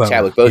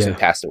Chadwick Boseman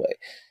passed away.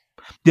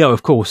 Yeah,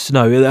 of course,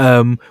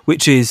 no.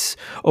 Which is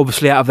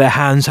obviously out of their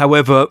hands.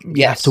 However,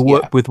 you have to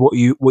work with what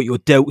you're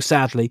dealt.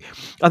 Sadly,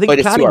 I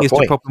think planning is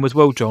the problem as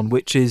well, John.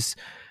 Which is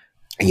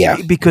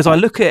because I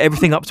look at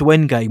everything up to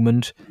Endgame,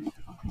 and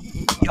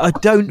I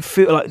don't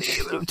feel like,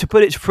 to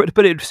put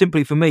it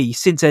simply for me,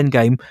 since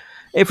Endgame,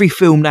 every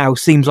film now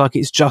seems like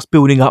it's just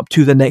building up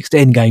to the next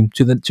Endgame,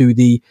 to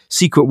the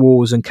Secret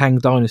Wars and Kang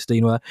Dynasty,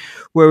 and all that.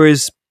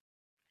 Whereas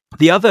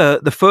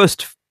the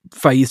first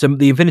phase,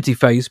 the Infinity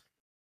phase.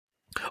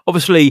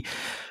 Obviously,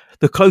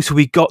 the closer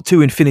we got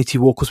to Infinity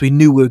War, because we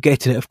knew we were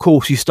getting it, of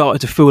course, you started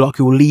to feel like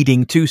you were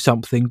leading to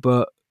something.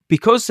 But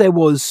because there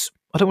was,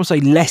 I don't want to say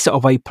less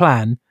of a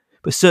plan,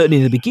 but certainly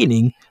in the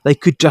beginning, they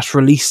could just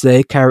release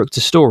their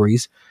character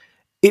stories.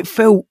 It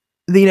felt,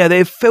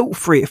 they felt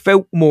free, it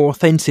felt more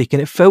authentic,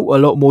 and it felt a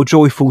lot more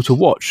joyful to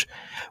watch.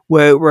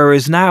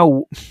 Whereas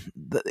now,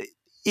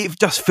 it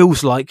just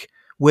feels like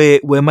we're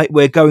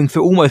going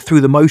through almost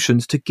through the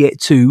motions to get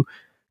to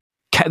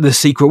the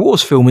Secret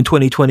Wars film in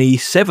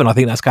 2027. I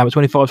think that's coming,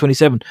 25,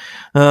 27,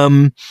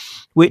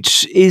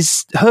 which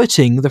is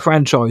hurting the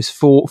franchise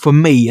for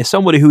me as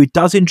somebody who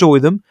does enjoy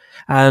them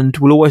and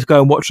will always go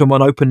and watch them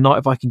on open night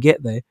if I can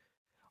get there.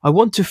 I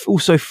want to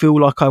also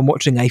feel like I'm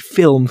watching a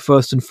film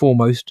first and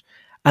foremost,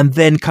 and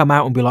then come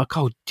out and be like,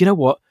 oh, do you know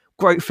what?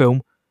 Great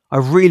film. I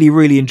really,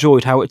 really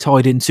enjoyed how it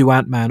tied into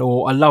Ant-Man,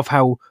 or I love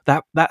how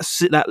that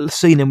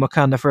scene in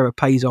Wakanda Forever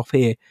pays off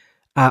here.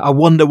 I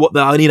wonder what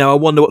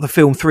the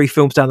film 3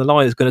 films down the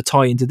line is going to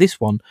tie into this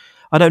one.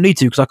 I don't need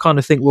to, because I kind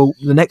of think, well,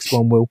 the next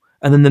one will,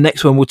 and then the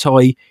next one will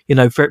tie,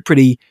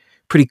 pretty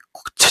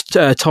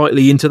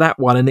tightly into that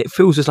one, and it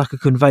feels just like a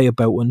conveyor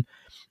belt. And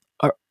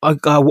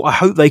I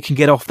hope they can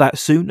get off that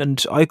soon.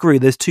 And I agree,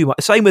 there's too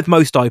much. Same with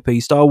most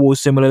IP. Star Wars,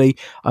 similarly,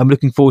 I'm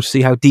looking forward to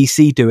see how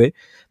DC do it.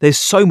 There's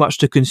so much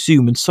to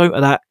consume, and so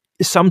that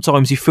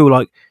sometimes you feel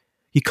like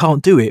you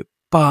can't do it.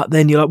 But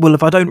then you're like, well,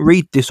 if I don't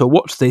read this or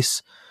watch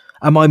this,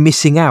 am I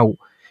missing out?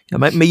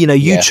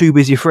 YouTube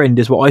is your friend,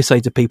 is what I say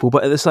to people.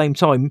 But at the same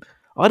time,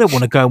 I don't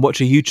want to go and watch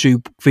a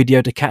YouTube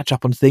video to catch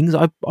up on things.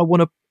 I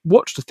want to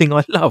watch the thing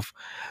I love.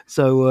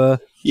 So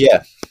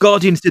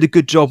Guardians did a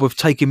good job of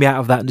taking me out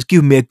of that and just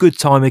giving me a good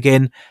time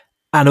again,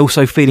 and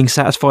also feeling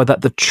satisfied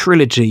that the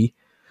trilogy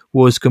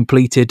was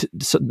completed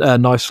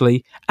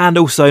nicely, and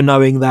also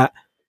knowing that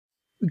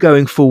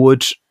going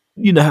forward,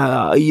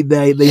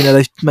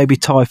 they maybe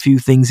tie a few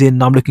things in.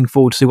 And I'm looking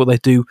forward to see what they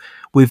do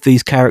with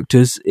these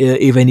characters,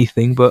 if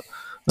anything. But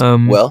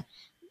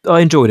I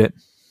enjoyed it.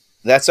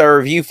 That's our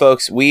review,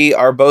 folks. We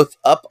are both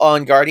up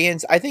on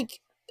Guardians. I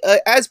think,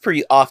 as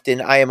pretty often,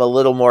 I am a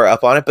little more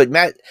up on it, but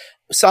Matt,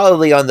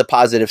 solidly on the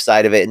positive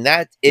side of it, and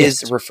that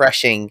is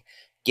refreshing,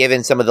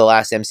 given some of the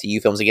last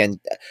MCU films. Again,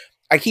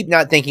 I keep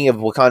not thinking of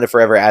Wakanda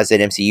Forever as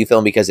an MCU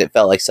film because it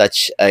felt like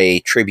such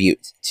a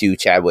tribute to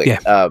Chadwick.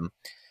 Yeah.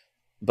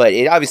 But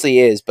it obviously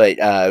is, but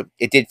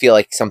it did feel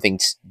like something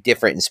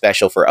different and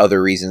special for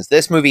other reasons.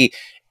 This movie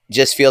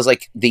just feels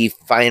like the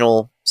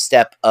final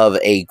step of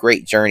a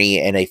great journey,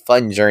 and a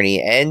fun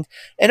journey, and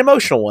an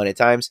emotional one at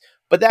times.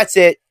 But that's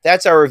it.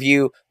 That's our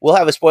review. We'll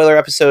have a spoiler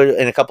episode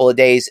in a couple of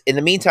days. In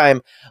the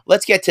meantime,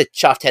 let's get to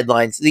Chuffed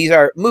Headlines. These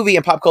are movie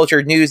and pop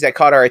culture news that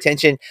caught our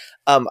attention.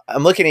 I'm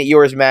looking at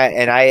yours, Matt,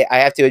 and I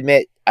have to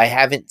admit, I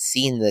haven't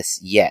seen this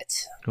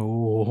yet.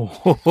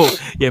 Oh,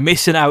 you're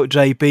missing out,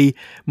 JB.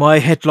 My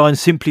headline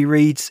simply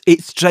reads,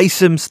 it's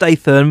Jason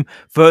Statham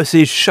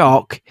versus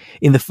Shark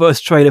in the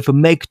first trailer for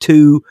Meg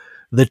 2,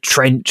 The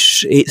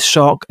Trench. It's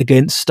Shark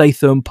against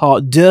Statham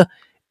Part 2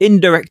 in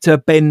director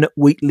Ben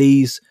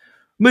Wheatley's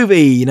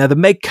movie. The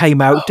Meg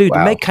came out. The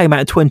Meg came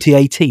out in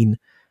 2018.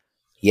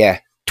 Yeah.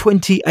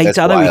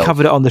 2018. I know we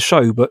covered it on the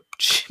show, but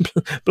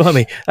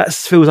blimey, that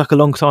feels like a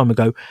long time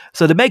ago.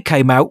 So the Meg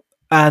came out,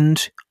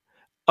 and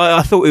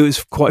I thought it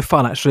was quite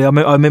fun, actually.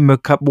 I remember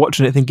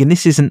watching it thinking,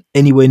 this isn't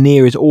anywhere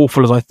near as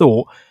awful as I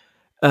thought.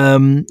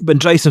 But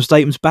Jason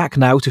Statham's back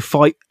now to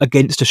fight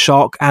against a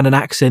shark and an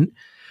accent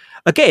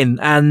again,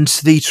 and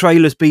the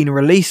trailer's been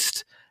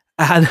released,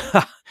 and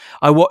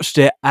I watched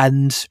it,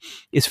 and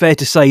it's fair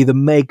to say the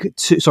Meg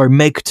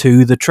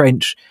 2, The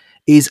Trench,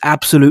 is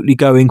absolutely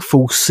going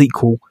full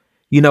sequel.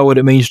 You know what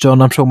it means,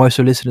 John. I'm sure most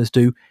of the listeners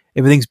do.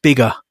 Everything's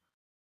bigger.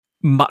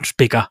 Much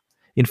bigger.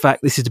 In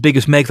fact, this is the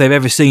biggest Meg they've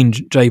ever seen,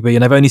 JB,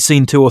 and they've only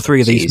seen 2 or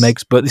 3 of these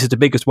Megs, but this is the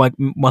biggest one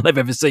they've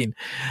ever seen.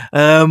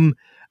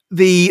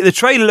 The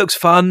trailer looks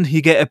fun.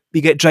 You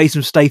get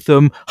Jason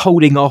Statham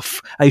holding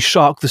off a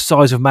shark the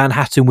size of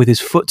Manhattan with his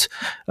foot.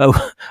 Oh,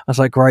 I was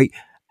like, great.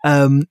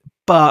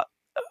 But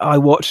I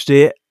watched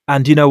it,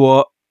 and you know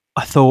what?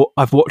 I thought,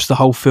 I've watched the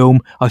whole film.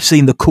 I've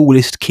seen the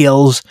coolest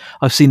kills.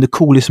 I've seen the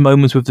coolest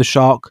moments with the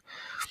shark.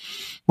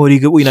 What do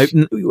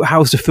you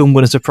how's the film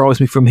going to surprise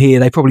me from here?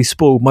 They probably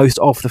spoiled most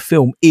of the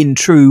film in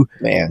true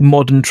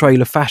modern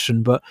trailer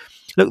fashion. But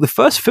look, the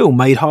first film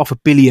made $500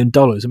 million.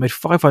 It made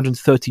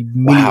 $530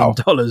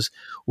 million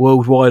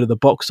worldwide at the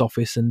box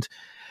office. And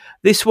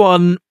this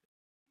one,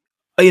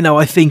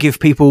 I think if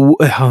people,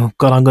 oh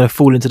God, I'm going to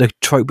fall into the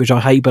trope which I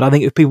hate, but I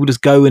think if people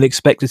just go and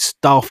expect a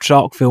daft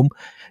shark film,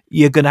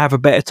 you're going to have a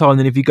better time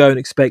than if you go and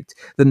expect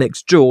the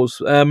next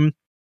Jaws.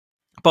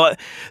 But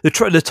the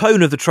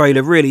tone of the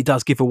trailer really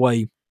does give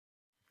away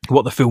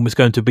what the film is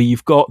going to be.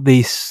 You've got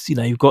these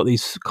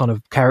kind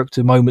of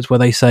character moments where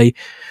they say,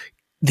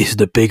 this is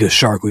the biggest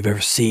shark we've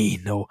ever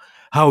seen, or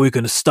how are we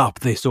going to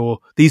stop this, or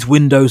these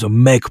windows are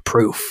Meg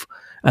proof.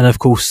 And of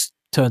course,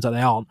 turns out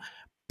they aren't.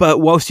 But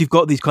whilst you've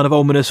got these kind of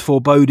ominous,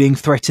 foreboding,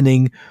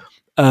 threatening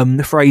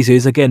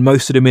phrases, again,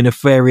 most of them in a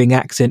varying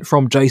accent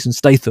from Jason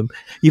Statham,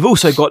 you've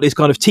also got this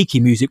kind of tiki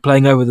music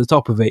playing over the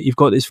top of it. You've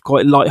got this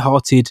quite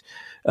light-hearted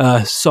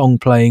song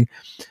playing.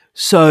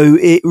 So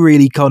it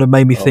really kind of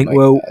made me think,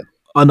 God.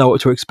 I know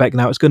what to expect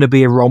now. It's going to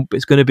be a romp.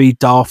 It's going to be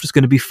daft. It's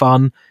going to be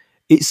fun.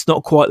 It's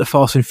not quite the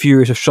Fast and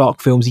Furious of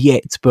shark films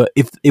yet, but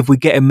if we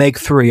get a Meg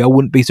 3, I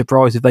wouldn't be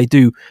surprised if they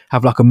do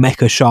have like a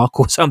mecha shark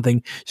or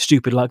something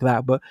stupid like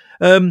that. But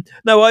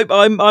no,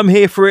 I'm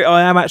here for it.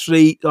 I am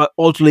actually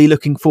oddly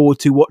looking forward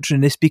to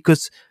watching this,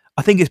 because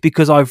I think it's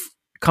because I've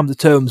come to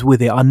terms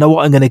with it. I know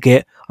what I'm going to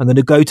get. I'm going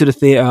to go to the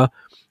theatre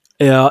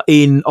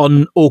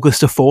on August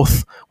the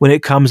 4th when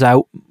it comes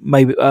out,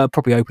 maybe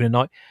probably opening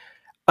night.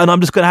 And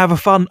I'm just going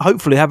to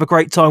hopefully have a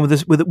great time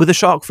with a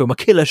shark film, a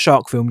killer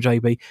shark film,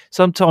 JB.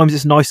 Sometimes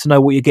it's nice to know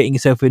what you're getting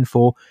yourself in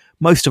for.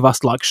 Most of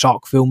us like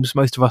shark films.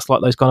 Most of us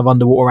like those kind of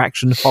underwater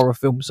action horror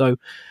films. So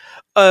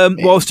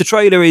whilst the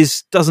trailer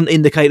doesn't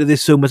indicate that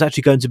this film was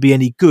actually going to be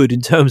any good in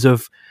terms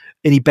of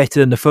any better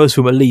than the first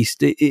film, at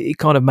least, it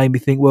kind of made me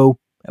think, well,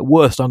 at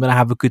worst, I'm going to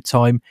have a good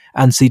time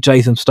and see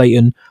Jason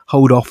Statham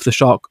hold off the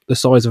shark the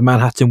size of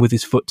Manhattan with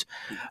his foot.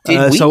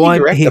 Did we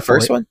direct the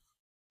first one?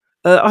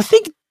 I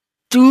think.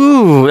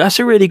 Ooh, that's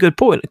a really good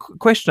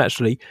question.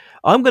 Actually,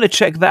 I'm going to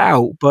check that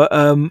out. But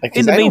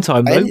in the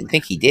meantime, I though, didn't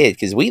think he did,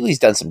 because Wheatley's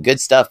done some good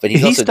stuff, but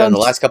he's also done the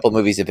last couple of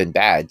movies have been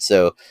bad.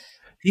 So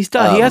he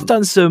has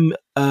done some.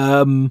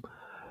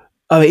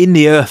 In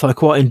the Earth, I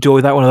quite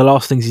enjoyed that. One of the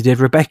last things he did.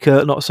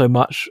 Rebecca, not so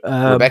much.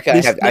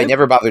 Rebecca, I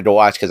never bothered to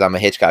watch because I'm a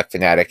Hitchcock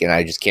fanatic and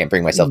I just can't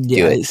bring myself to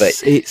do it. But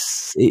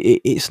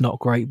it's not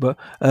great. But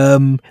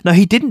no,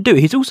 he didn't do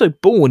it. He's also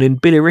born in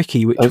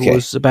Billericay, which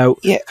was about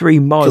 3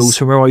 miles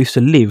from where I used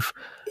to live.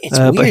 It's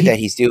weird that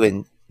he's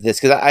doing this,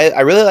 because I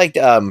really liked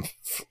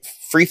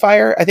Free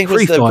Fire. I think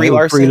was the Brie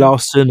Larson. Brie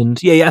Larson, and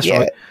that's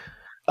right.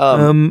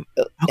 I've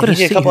got to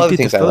see a couple other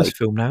things. The first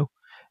film now.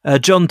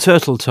 John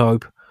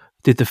Turteltaub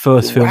did the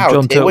first film.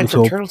 John it went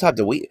from Turteltaub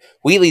to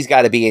Wheatley's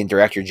got to be in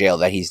director jail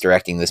that he's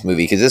directing this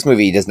movie, because this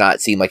movie does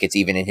not seem like it's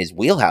even in his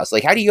wheelhouse.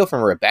 Like, how do you go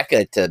from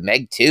Rebecca to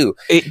Meg 2?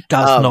 It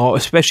does not,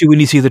 especially when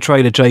you see the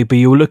trailer, JB.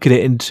 You'll look at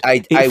it and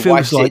I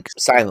watched it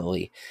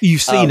silently.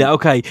 You've seen it,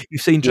 okay?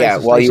 You've seen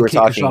Jason while you were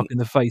talking in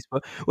the face,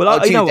 but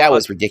that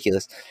was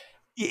ridiculous.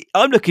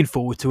 I'm looking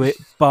forward to it,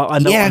 but I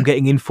know what I'm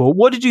getting in for.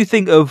 What did you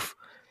think of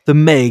the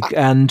Meg,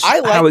 and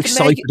how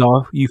excited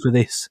are you for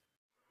this?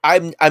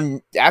 I'm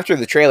after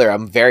the trailer,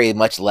 I'm very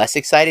much less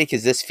excited,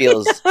 because this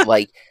feels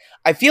like,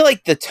 I feel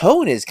like the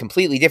tone is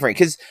completely different,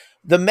 because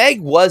the Meg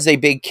was a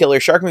big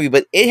killer shark movie,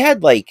 but it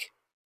had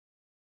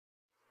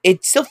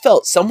it still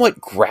felt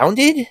somewhat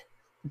grounded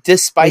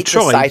despite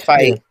the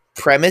sci-fi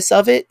premise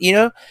of it.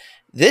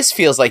 This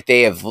feels like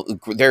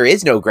there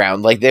is no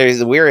ground. Like,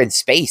 we're in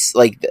space.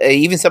 Like,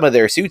 even some of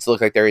their suits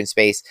look like they're in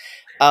space.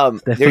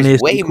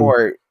 There's way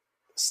more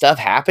stuff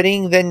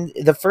happening than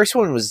the first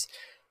one was.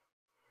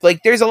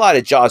 Like, there's a lot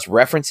of Jaws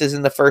references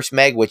in the first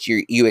Meg, which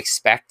you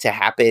expect to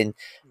happen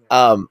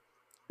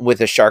with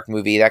a shark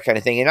movie, that kind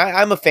of thing. And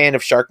I'm a fan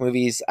of shark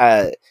movies.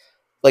 I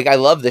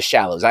love The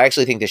Shallows. I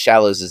actually think The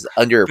Shallows is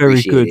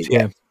underappreciated. Very good,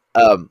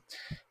 yeah.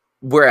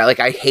 Where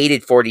I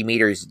hated 40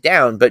 Meters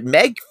Down, but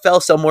Meg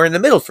fell somewhere in the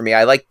middle for me.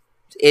 I liked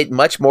it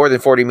much more than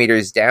 40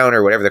 Meters Down,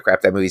 or whatever the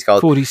crap that movie's called.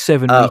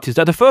 47 meters.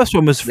 The first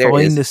one was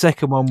fine. The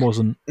second one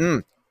wasn't.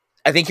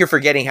 I think you're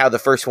forgetting how the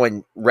first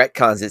one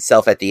retcons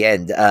itself at the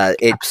end.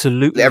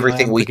 Absolutely,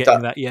 everything we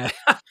thought. That, yeah,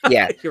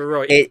 you're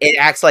right. It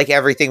acts like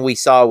everything we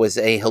saw was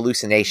a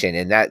hallucination,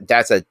 and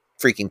that's a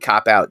freaking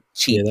cop out,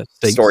 cheap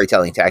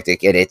storytelling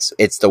tactic. And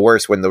it's the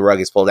worst when the rug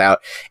is pulled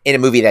out in a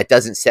movie that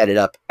doesn't set it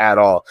up at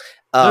all.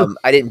 I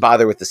didn't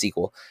bother with the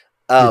sequel.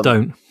 You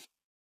don't.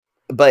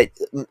 But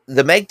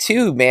the Meg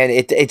 2, man,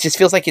 it just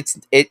feels like it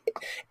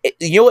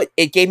you know what?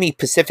 It gave me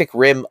Pacific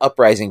Rim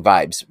Uprising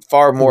vibes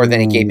far more than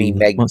it gave me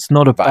Meg. Well, it's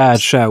not a bad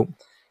shout.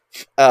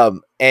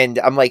 And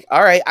I'm like,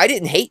 all right, I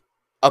didn't hate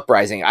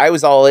Uprising. I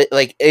was all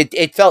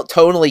it felt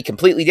tonally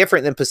completely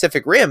different than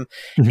Pacific Rim.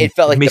 It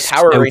felt like the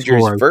Power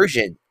Rangers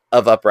version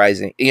of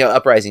Uprising.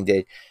 Uprising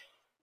did.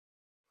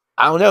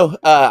 I don't know.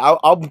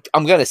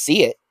 I'm gonna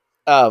see it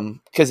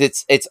because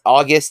it's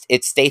August.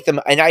 It's Statham,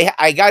 and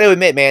I got to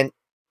admit, man.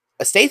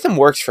 Statham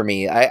works for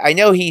me. I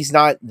know he's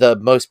not the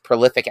most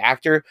prolific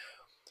actor,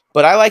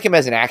 but I like him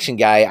as an action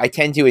guy. I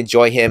tend to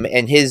enjoy him,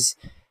 and his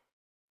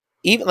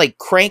even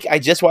Crank. I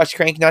just watched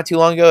Crank not too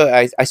long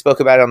ago. I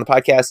spoke about it on the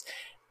podcast.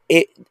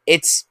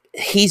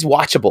 He's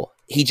watchable.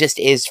 He just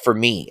is for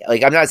me.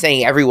 I'm not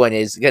saying everyone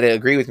is going to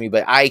agree with me,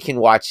 but I can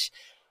watch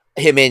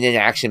him in an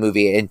action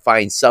movie and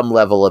find some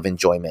level of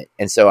enjoyment.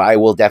 And so I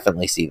will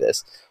definitely see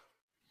this.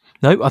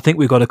 No, I think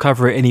we've got to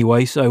cover it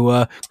anyway.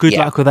 So good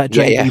luck with that,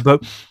 JD. Yeah.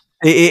 But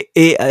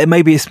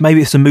maybe it's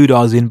the mood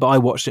I was in, but I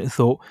watched it and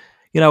thought,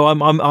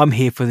 I'm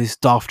here for this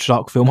Daft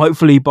Shark film.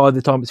 Hopefully, by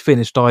the time it's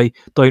finished, I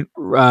don't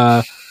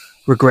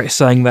regret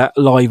saying that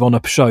live on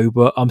a show.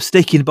 But I'm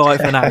sticking by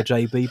it for now,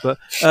 JB. But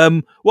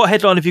what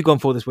headline have you gone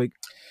for this week?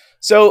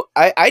 So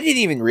I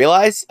didn't even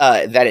realize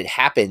that it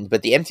happened,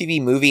 but the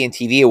MTV Movie and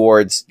TV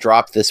Awards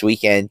dropped this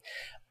weekend.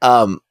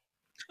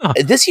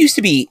 This used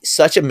to be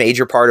such a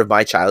major part of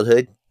my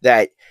childhood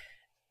that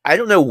I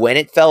don't know when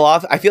it fell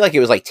off. I feel like it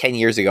was 10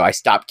 years ago I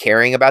stopped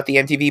caring about the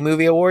MTV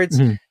Movie Awards.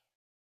 Mm-hmm.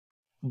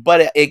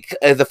 But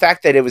the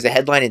fact that it was a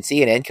headline and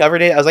CNN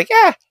covered it, I was like,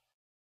 yeah,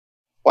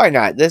 why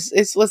not?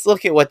 Let's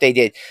look at what they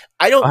did.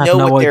 I don't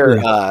know what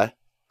their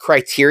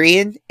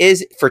criterion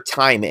is for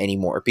time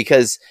anymore,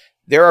 because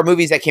there are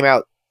movies that came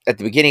out at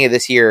the beginning of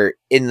this year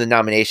in the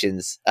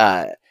nominations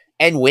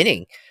and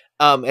winning.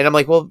 And I'm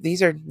like, well,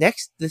 these are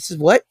next. This is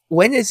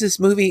when is this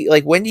movie?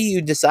 When do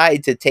you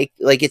decide to take,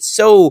 it's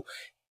so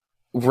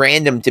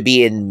random to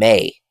be in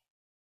May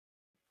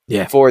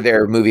for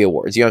their movie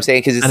awards. You know what I'm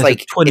saying? Because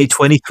it's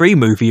 2023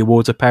 movie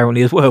awards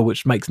apparently as well,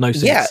 which makes no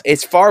sense. Yeah,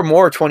 it's far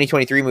more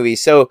 2023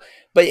 movies. So,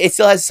 but it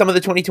still has some of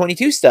the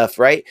 2022 stuff,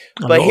 right?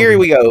 But here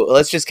we go.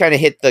 Let's just kind of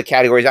hit the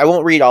categories. I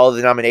won't read all of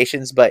the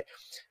nominations, but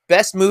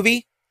best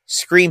movie,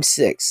 Scream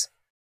 6.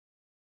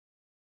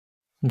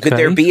 Okay. Could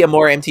there be a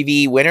more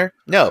MTV winner?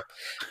 No.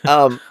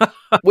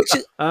 Which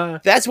is,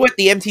 that's what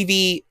the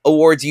MTV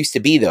awards used to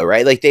be, though,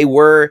 right? They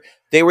were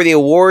the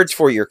awards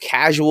for your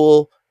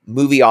casual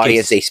movie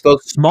audience. They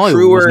spoke Smile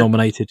truer. Was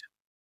nominated.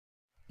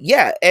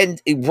 Yeah,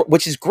 and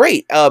which is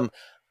great.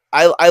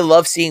 I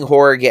love seeing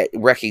horror get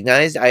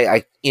recognized.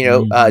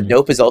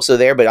 Nope is also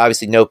there, but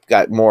obviously Nope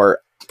got more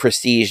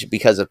prestige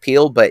because of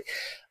Peele. But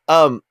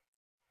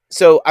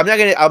so I'm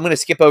gonna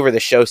skip over the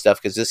show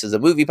stuff because this is a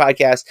movie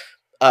podcast.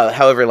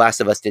 However,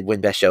 Last of Us did win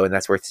Best Show, and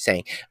that's worth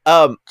saying.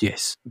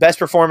 Yes, Best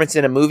Performance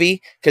in a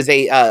Movie, because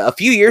they a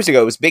few years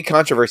ago it was big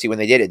controversy when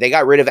they did it. They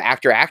got rid of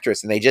actor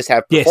actress and they just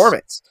have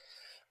performance.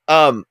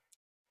 Yes.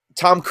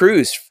 Tom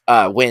Cruise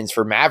wins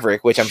for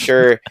Maverick, which I'm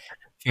sure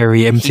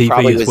very MTV he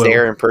probably was well.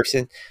 there in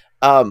person.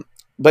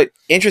 But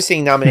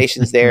interesting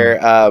nominations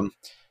there.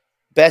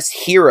 Best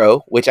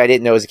Hero, which I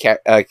didn't know was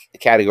a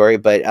category,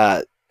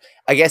 but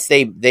I guess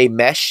they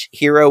mesh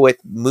hero with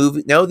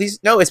movie. No,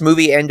 it's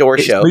movie and or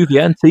show. Movie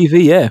and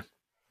TV,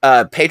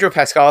 yeah. Pedro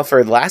Pascal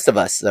for The Last of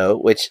Us, though,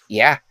 which,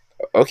 yeah,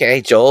 okay,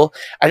 Joel.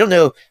 I don't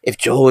know if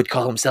Joel would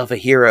call himself a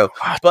hero,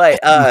 but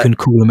you can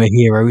call him a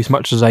hero as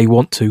much as they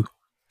want to.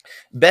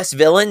 Best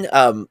Villain,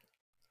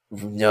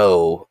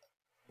 no.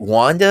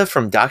 Wanda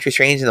from Doctor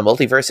Strange in the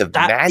Multiverse of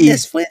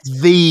Madness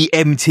wins? The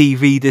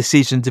MTV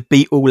decision to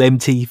beat all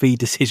MTV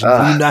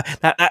decisions.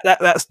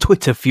 That's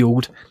Twitter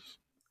fueled.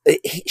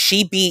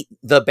 She beat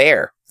the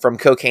bear from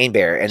Cocaine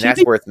Bear, and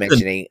that's worth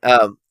mentioning.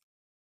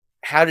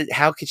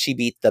 How could she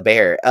beat the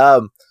bear?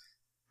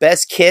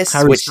 Best Kiss,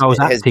 Harry which Styles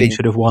acting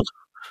should have won.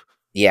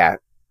 Yeah.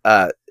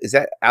 Is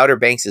that Outer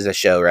Banks is a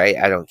show, right?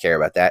 I don't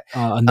care about that.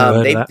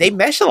 They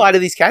mesh a lot of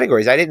these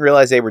categories. I didn't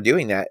realize they were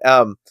doing that.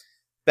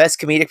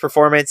 Best Comedic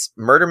Performance,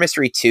 Murder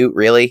Mystery 2,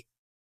 really?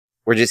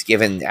 We're just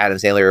giving Adam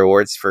Sandler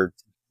awards for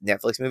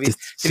Netflix movies?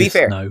 To be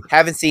fair,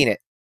 haven't seen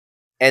it.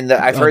 And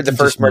I've heard the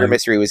first Murder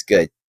Mystery was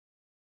good.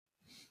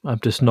 I'm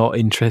just not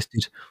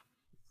interested.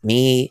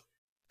 Me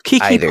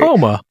Keke either.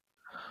 Palmer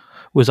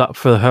was up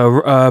for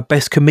her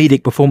best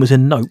comedic performance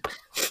in Nope.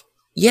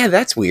 Yeah,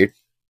 that's weird.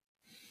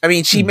 I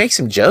mean, she makes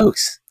some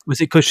jokes. Was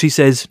it because she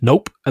says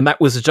nope and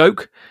that was a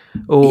joke?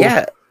 Or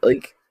yeah,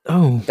 like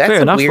that's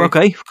fair enough. Weird...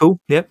 Okay, cool.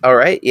 Yep. All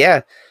right.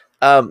 Yeah.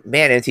 Man,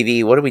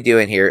 MTV, what are we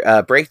doing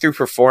here? Breakthrough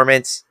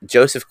Performance,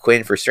 Joseph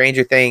Quinn for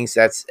Stranger Things.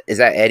 Is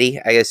that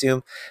Eddie? I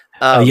assume.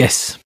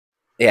 Yes.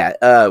 Yeah,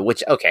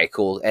 okay,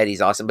 cool.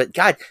 Eddie's awesome. But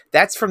God,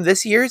 that's from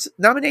this year's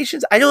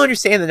nominations? I don't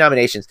understand the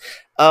nominations.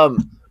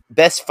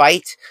 Best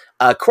Fight.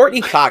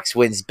 Courtney Cox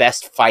wins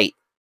Best Fight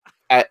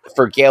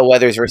for Gale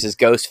Weathers versus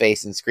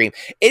Ghostface and Scream.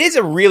 It is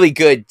a really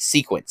good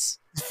sequence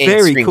in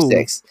Very Scream cool.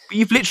 6.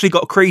 You've literally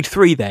got Creed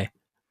 3 there.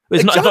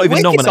 It's not even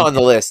Wick nominated. Is on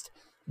the list.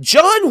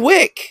 John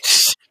Wick!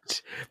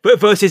 But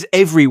versus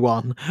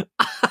everyone.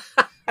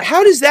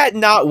 How does that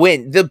not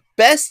win? The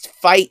best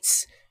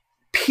fights,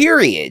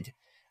 period,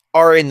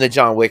 are in the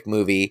John Wick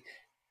movie,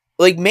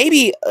 like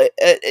maybe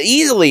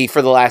easily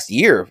for the last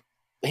year,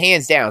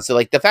 hands down. So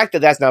like the fact that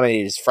that's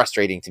nominated is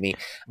frustrating to me.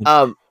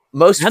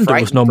 Most Andor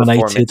was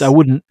nominated. I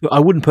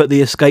wouldn't put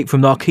The Escape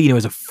from Narkina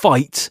as a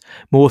fight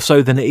more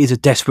so than it is a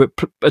desperate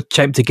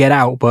attempt to get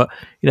out. But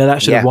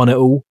that should have won it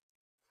all.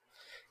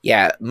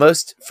 Yeah,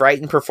 most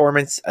frightened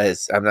performance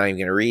is I'm not even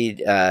going to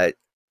read.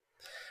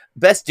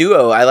 Best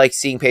duo, I like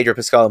seeing Pedro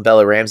Pascal and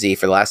Bella Ramsey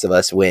for The Last of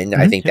Us win.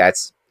 Mm-hmm. I think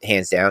that's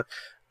hands down.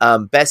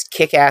 Best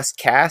kick-ass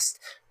cast,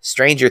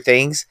 Stranger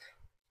Things.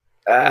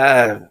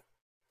 All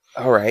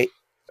right,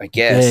 I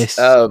guess.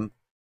 Yes.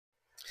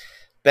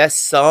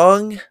 Best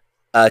song,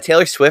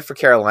 Taylor Swift for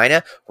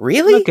Carolina.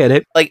 Really? I get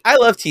it. Like, I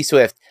love T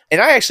Swift, and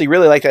I actually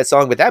really like that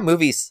song. But that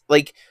movie's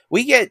like,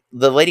 we get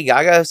the Lady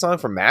Gaga song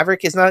from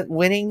Maverick is not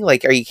winning.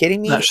 Like, are you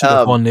kidding me? That should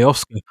have won the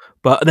Oscar.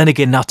 But then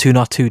again,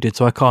 Natu did,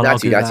 so I can't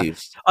argue that.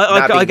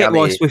 I get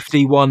why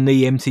Swiftie won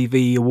the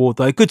MTV award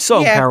though. Good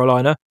song,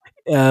 Carolina.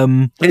 It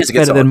is a good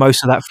better song than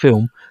most of that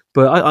film.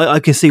 But I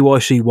can see why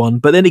she won.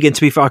 But then again,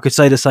 to be fair, I could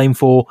say the same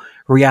for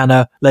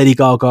Rihanna, Lady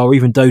Gaga, or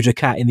even Doja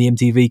Cat in the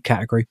MTV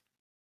category.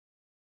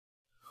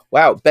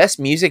 Wow, best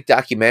music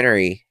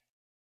documentary.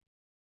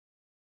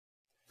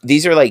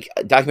 These are like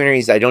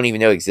documentaries I don't even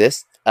know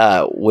exist,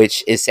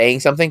 which is saying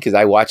something because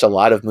I watch a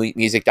lot of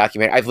music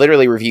documentaries. I've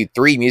literally reviewed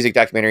 3 music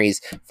documentaries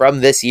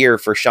from this year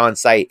for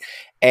Sean's site,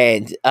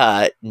 and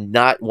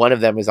not one of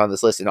them is on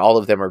this list, and all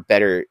of them are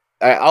better.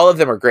 All of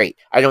them are great.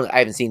 I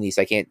haven't seen these,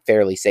 so I can't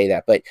fairly say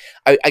that, but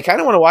I kind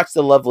of want to watch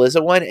the Love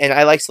Lizzo one, and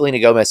I like Selena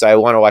Gomez, so I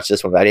want to watch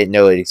this one, but I didn't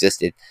know it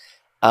existed.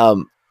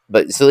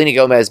 But Selena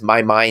Gomez,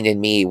 My Mind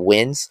and Me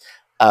wins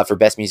for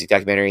best music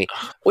documentary,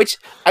 which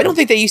I don't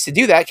think they used to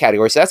do that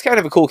category. So that's kind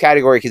of a cool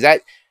category because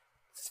that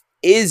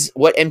is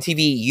what MTV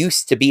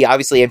used to be.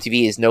 Obviously,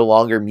 MTV is no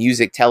longer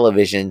music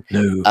television.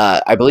 No.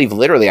 I believe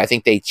literally, I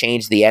think they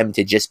changed the M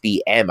to just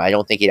be M. I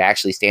don't think it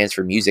actually stands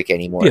for music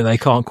anymore. Yeah, they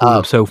can't call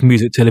themselves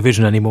music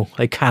television anymore.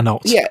 They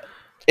cannot. Yeah,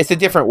 it's a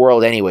different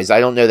world anyways.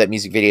 I don't know that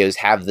music videos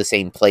have the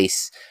same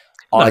place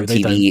on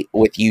TV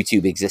with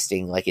YouTube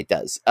existing like it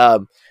does.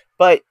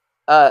 But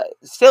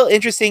still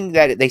interesting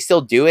that they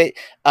still do it.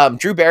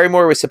 Drew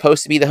Barrymore was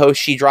supposed to be the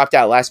host. She dropped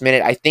out last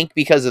minute, I think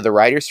because of the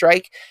writer's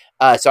strike.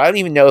 So I don't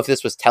even know if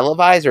this was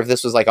televised or if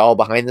this was like all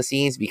behind the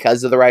scenes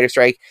because of the writer's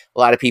strike. A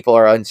lot of people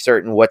are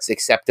uncertain what's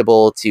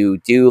acceptable to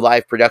do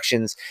live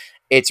productions.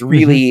 It's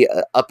really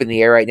up in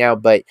the air right now,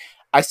 but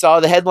I saw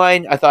the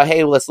headline. I thought,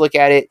 hey, let's look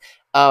at it.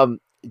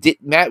 did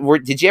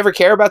you ever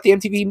care about the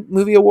MTV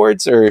Movie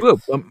Awards or?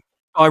 Well,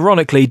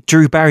 ironically,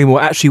 Drew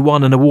Barrymore actually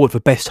won an award for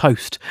Best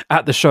Host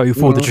at the show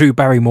for the Drew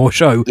Barrymore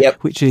show,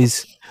 which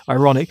is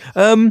ironic.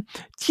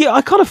 Yeah,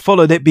 I kind of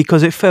followed it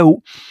because it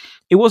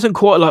wasn't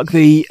quite like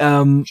the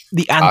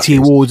anti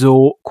awards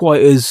or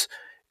quite as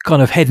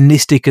kind of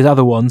hedonistic as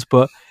other ones,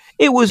 but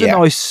it was a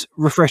nice,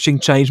 refreshing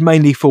change,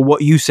 mainly for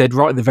what you said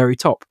right at the very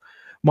top.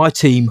 My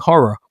team,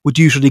 horror, would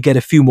usually get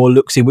a few more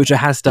looks in, which it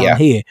has done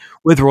here.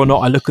 Whether or not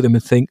I look at them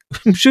and think,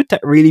 should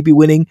that really be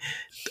winning?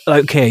 I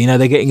don't care.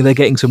 They're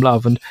getting some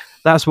love, and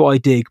that's what I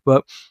dig.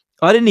 But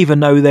I didn't even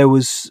know there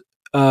was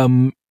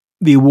the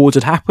awards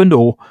had happened,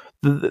 or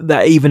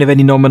that even if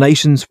any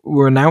nominations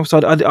were announced.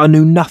 I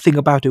knew nothing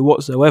about it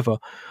whatsoever.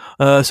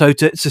 So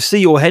to see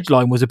your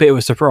headline was a bit of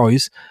a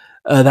surprise.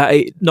 That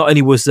it not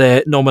only was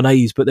there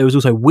nominees, but there was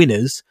also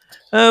winners.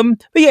 But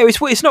yeah,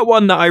 it's not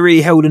one that I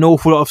really held an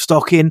awful lot of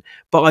stock in,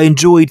 but I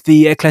enjoyed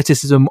the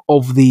eclecticism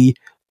of the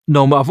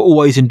I've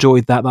always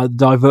enjoyed that the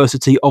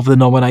diversity of the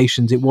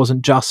nominations. It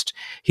wasn't just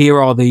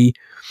here are the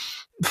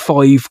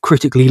 5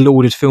 critically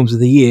lauded films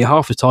of the year.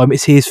 Half the time,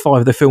 here's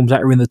 5 of the films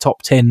that are in the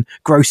top 10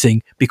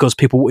 grossing because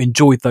people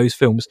enjoyed those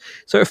films.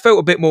 So it felt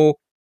a bit more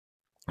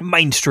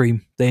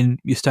mainstream than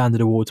your standard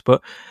awards,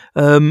 but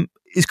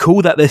it's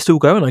cool that they're still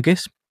going, I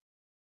guess.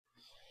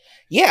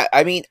 Yeah,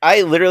 I mean,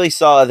 I literally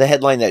saw the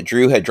headline that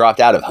Drew had dropped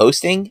out of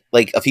hosting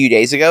like a few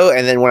days ago,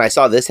 and then when I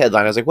saw this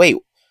headline, I was like, wait,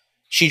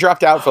 she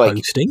dropped out for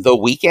like the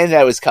weekend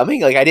that was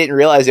coming? Like, I didn't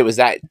realize it was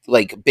that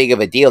like big of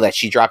a deal that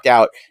she dropped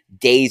out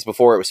days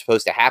before it was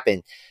supposed to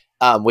happen,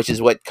 which is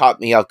what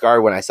caught me off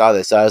guard when I saw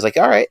this. So I was like,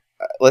 all right,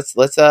 let's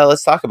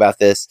talk about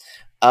this.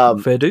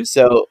 Fair dude.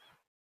 So,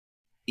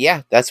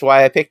 yeah, that's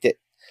why I picked it.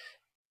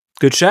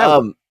 Good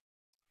shout.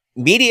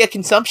 Media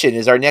consumption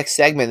is our next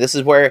segment. This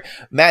is where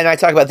Matt and I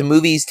talk about the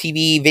movies,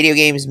 TV, video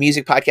games,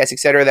 music, podcasts,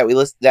 etc.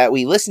 that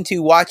we listen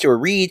to, watch, or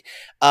read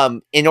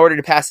in order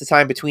to pass the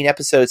time between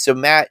episodes. So,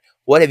 Matt,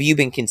 what have you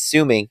been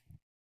consuming?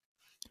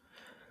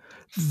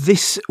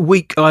 This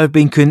week, I've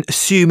been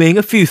consuming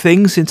a few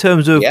things in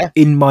terms of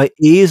in my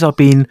ears. I've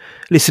been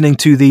listening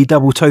to the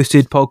Double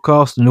Toasted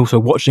podcast and also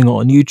watching it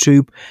on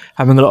YouTube,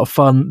 having a lot of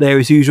fun there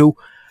as usual.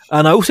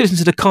 And I also listened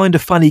to the Kind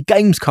of Funny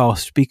Games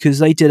cast because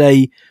they did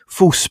a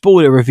full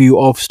spoiler review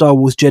of Star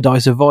Wars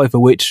Jedi Survivor,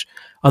 which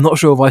I'm not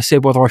sure if I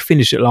said whether I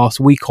finished it last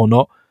week or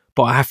not,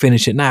 but I have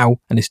finished it now,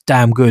 and it's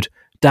damn good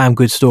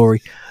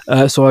story.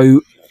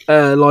 So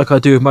like I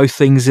do with most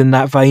things in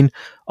that vein,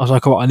 I was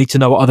like, I need to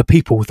know what other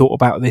people thought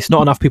about this.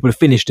 Not enough people have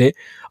finished it.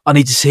 I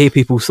need to hear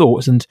people's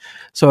thoughts. And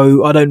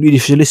so I don't really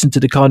should listen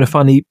to the Kind of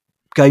Funny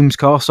Games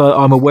cast.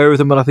 I'm aware of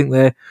them, and I think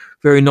they're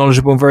very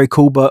knowledgeable and very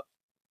cool, but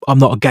I'm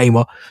not a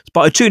gamer. But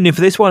I tuned in for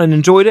this one and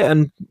enjoyed it,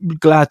 and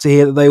glad to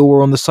hear that they all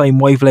were on the same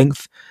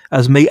wavelength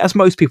as me, as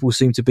most people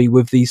seem to be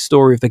with the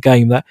story of the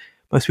game, that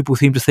most people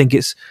seem to think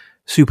it's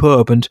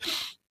superb. And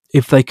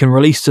if they can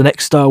release the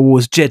next Star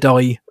Wars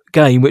Jedi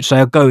game, which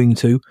they are going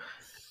to,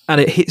 and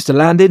it hits the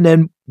landing,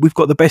 then we've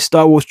got the best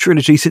Star Wars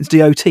trilogy since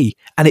DOT,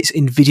 and it's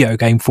in video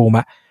game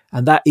format.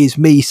 And that is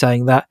me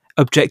saying that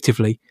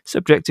objectively.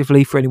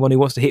 Subjectively, for anyone who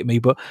wants to hit me.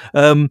 But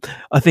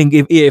I think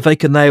if they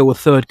can nail a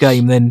third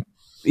game, then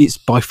it's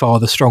by far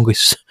the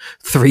strongest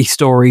 3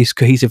 stories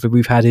cohesively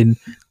we've had in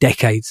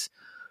decades.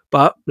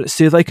 But let's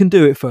see if they can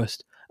do it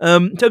first.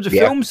 In terms of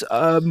films,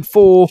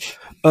 for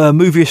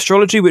movie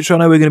astrology, which I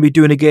know we're going to be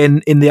doing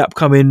again in the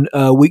upcoming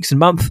weeks and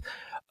months,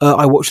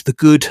 I watched The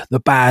Good, The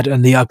Bad,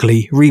 and The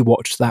Ugly.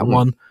 Rewatched that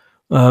one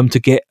to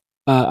get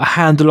a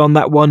handle on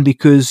that one,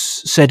 because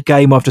said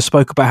game I've just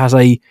spoke about has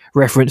a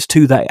reference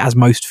to that, as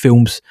most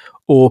films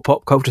or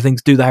pop culture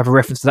things do. They have a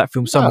reference to that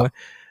film somewhere.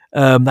 They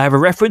have a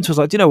reference. I was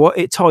like, do you know what?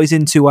 It ties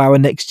into our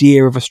next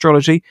year of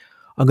astrology.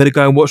 I'm going to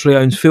go and watch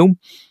Leone's film,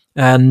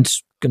 and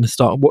going to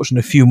start watching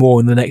a few more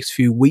in the next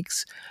few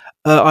weeks.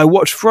 I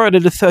watched Friday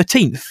the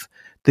 13th,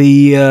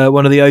 the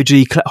one of the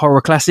OG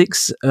horror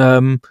classics,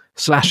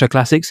 slasher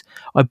classics.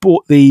 I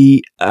bought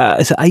the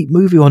it's an 8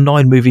 movie or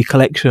 9 movie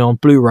collection on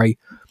Blu-ray.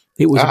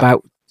 It was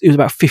about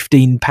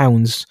 £15,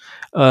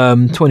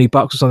 $20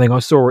 or something. I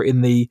saw it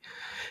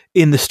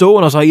in the store,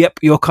 and I was like, yep,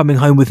 you're coming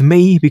home with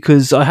me,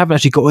 because I haven't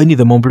actually got any of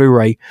them on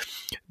Blu-ray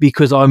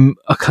because I'm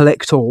a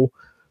collector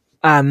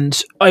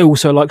and I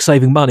also like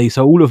saving money.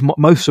 So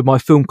most of my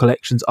film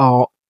collections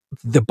are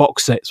the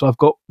box set. So I've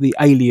got the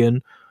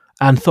Alien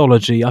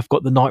anthology, I've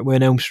got the Nightmare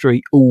on Elm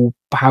Street, all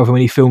however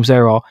many films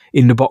there are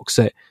in the box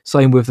set.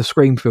 Same with the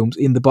Scream films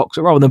in the box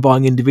set, rather than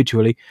buying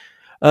individually.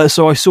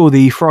 So I saw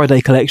the Friday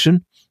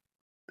collection,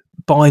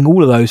 buying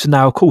all of those.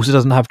 Now, of course, it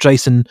doesn't have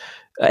Jason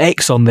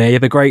X on there,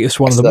 the greatest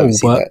one of them all,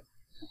 but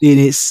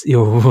it's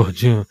or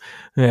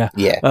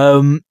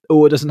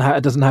it doesn't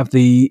have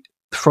the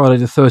Friday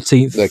the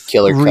 13th the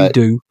killer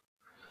redo,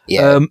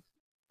 cut.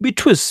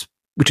 which was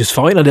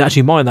fine. I didn't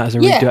actually mind that as a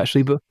redo,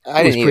 actually, but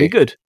it was pretty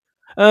good.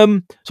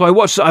 So I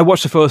watched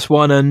the first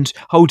one, and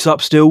holds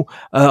up still.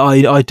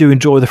 I do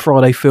enjoy the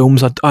Friday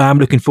films. I am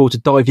looking forward to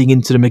diving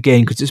into them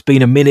again, because it's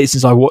been a minute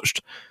since I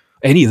watched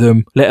any of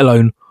them, let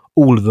alone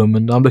all of them,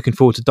 and I'm looking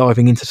forward to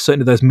diving into certain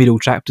of those middle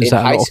chapters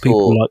that a lot of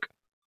people like.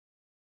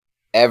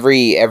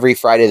 every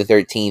Friday the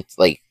 13th,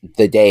 like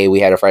the day we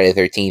had a Friday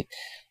the 13th,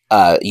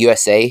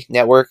 USA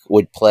Network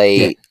would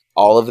play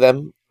all of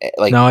them,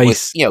 like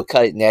Nice. with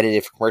cut and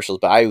edited for commercials.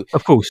 But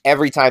Of course.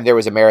 every time there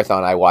was a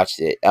marathon, I watched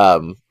it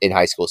in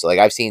high school. So like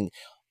I've seen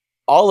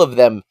all of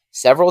them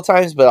several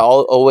times, but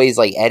always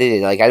like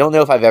edited. Like I don't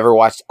know if I've ever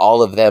watched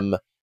all of them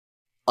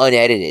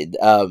unedited.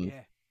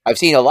 I've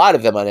seen a lot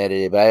of them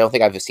unedited, but I don't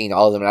think I've seen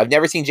all of them. And I've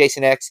never seen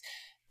Jason X.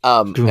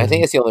 I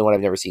think it's the only one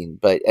I've never seen.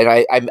 But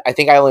I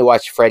think I only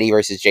watched Freddy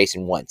versus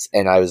Jason once,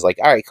 and I was like,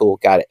 all right, cool,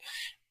 got it.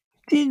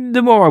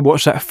 The more I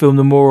watch that film,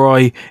 the more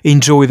I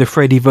enjoy the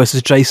Freddy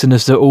versus Jason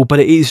as all. But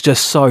it is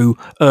just so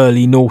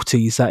early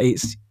noughties that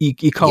it's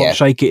you can't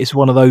shake it. It's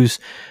one of those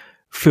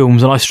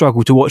films, and I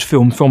struggle to watch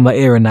films from that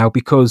era now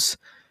because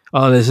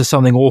there's just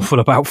something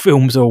awful about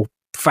films or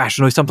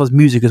fashion or sometimes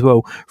music as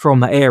well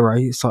from that era.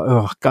 It's like,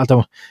 oh god,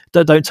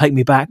 don't take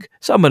me back.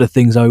 Some of the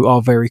things though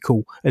are very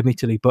cool,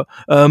 admittedly, but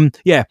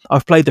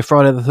I've played the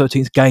Friday the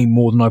 13th game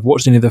more than I've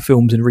watched any of the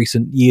films in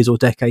recent years or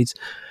decades,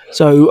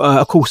 so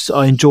of course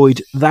I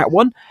enjoyed that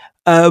one.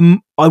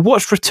 I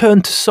watched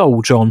Return to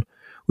Seoul, John,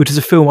 which is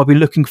a film I've been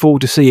looking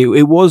forward to see.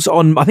 It was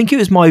on, I think it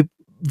was my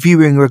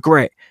viewing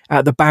regret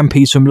at the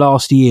Bampies from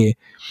last year,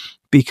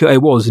 because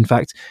it was, in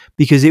fact,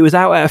 because it was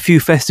out at a few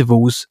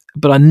festivals,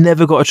 but I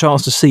never got a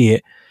chance to see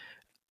it.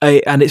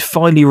 And it's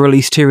finally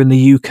released here in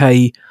the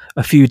UK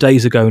a few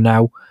days ago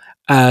now.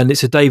 And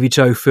it's a Davy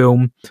Joe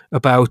film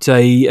about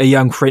a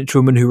young French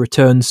woman who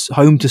returns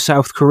home to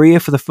South Korea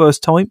for the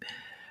first time.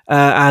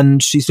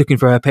 And she's looking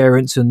for her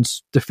parents, and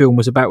the film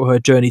was about her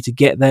journey to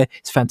get there.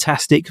 It's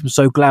fantastic. I'm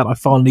so glad I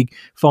finally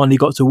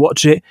got to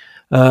watch it.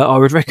 I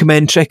would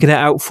recommend checking it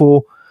out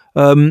for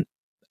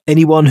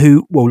anyone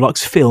who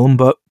likes film,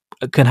 but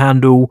can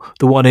handle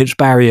the 1-inch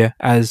barrier,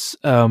 as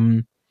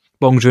Bong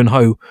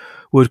Joon-ho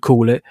would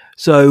call it.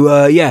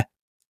 So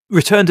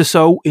Return to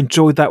Seoul,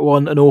 enjoyed that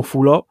one an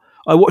awful lot.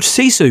 I watched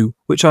Sisu,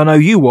 which I know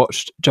you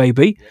watched,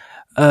 JB.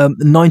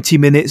 90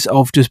 minutes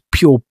of just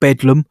pure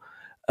bedlam.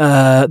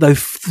 Though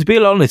to be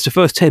honest, the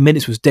first 10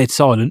 minutes was dead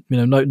silent.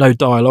 No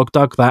dialogue.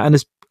 Dug that, and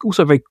it's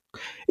also very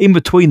in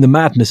between the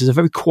madness. Is a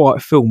very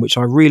quiet film, which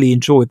I really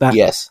enjoyed that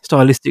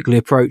stylistically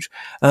approach.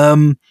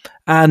 And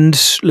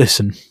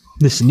listen.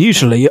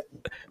 Usually,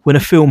 when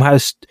a film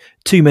has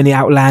too many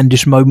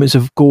outlandish moments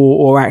of gore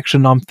or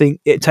action,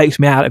 it takes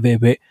me out of it a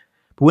bit.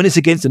 But when it's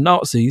against the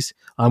Nazis,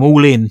 I'm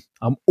all in.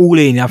 I'm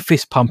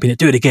fist pumping it.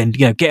 Do it again.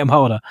 Get them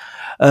harder.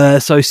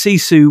 So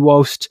Sisu,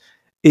 whilst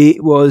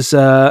it was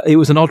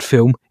an odd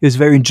film, it was a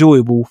very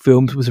enjoyable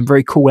film with some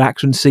very cool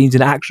action scenes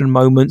and action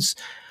moments,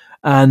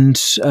 and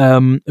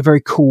a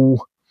very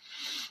cool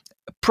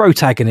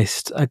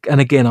protagonist.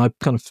 And again,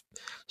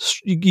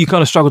 you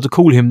kind of struggle to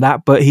call him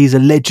that, but he's a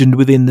legend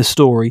within the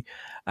story.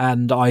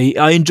 And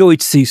I enjoyed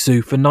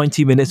Sisu for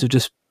 90 minutes of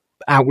just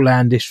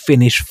outlandish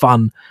Finnish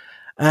fun.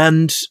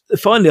 And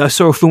finally, I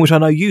saw a film which I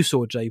know you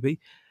saw, JB,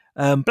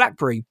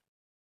 Blackberry,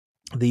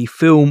 the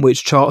film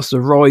which charts the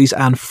rise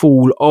and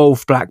fall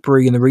of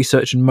Blackberry and the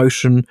research and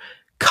motion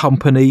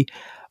company.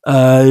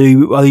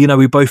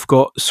 We both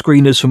got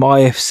screeners from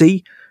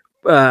IFC,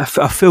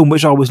 a film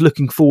which I was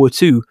looking forward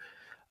to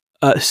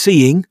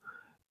seeing,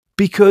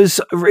 because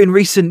in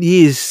recent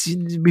years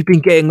we've been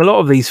getting a lot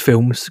of these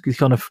films,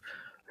 kind of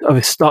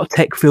start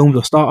tech films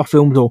or startup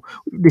films. Or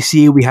this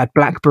year we had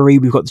Blackberry,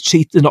 we've got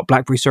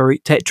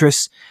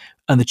Tetris,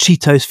 and the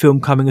Cheetos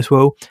film coming as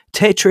well.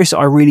 Tetris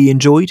I really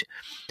enjoyed,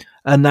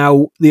 and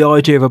now the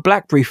idea of a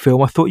Blackberry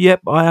film, I thought,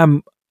 yep, I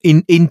am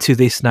into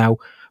this now.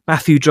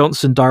 Matthew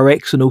Johnson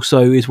directs and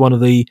also is one of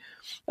the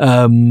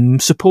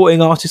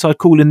supporting artists, I'd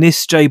call in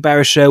this. Jay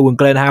Baruchel and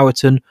Glenn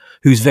Howerton,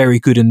 who's very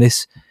good in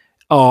this,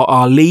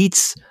 are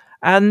leads.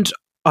 And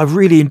I've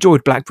really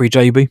enjoyed Blackberry,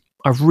 JB.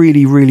 I've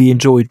really, really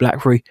enjoyed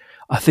Blackberry.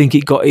 I think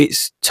it got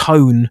its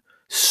tone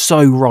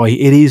so right.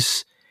 It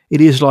is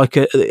like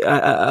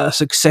a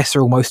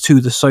successor almost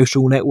to The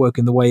Social Network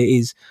in the way it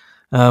is.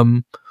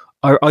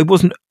 I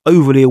wasn't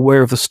overly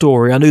aware of the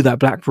story. I knew that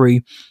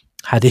Blackberry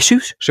had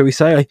issues, shall we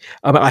say.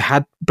 I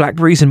had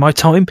Blackberries in my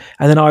time,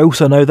 and then I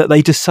also know that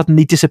they just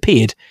suddenly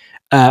disappeared,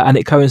 and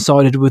it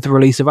coincided with the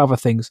release of other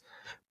things.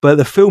 But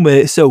the film in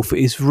itself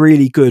is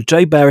really good.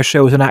 Jay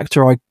Baruchel is an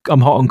actor I'm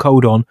hot and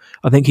cold on.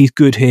 I think he's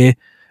good here.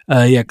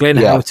 Glenn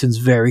Howerton's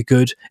very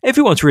good.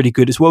 Everyone's really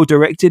good. It's well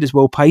directed. It's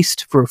well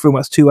paced for a film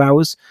that's 2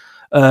 hours.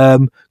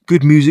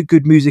 Good music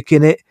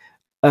in it.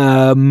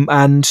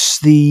 And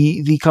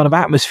the kind of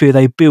atmosphere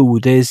they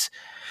build, there's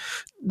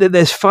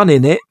fun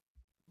in it,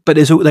 but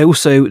there's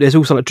also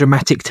like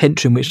dramatic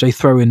tension which they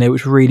throw in there,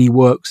 which really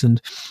works. And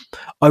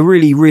I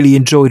really, really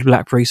enjoyed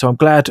Blackberry, so I'm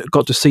glad I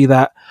got to see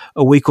that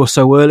a week or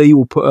so early.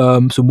 We'll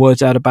put some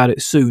words out about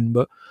it soon,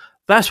 but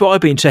that's what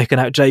I've been checking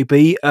out,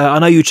 JB. I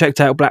know you checked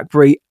out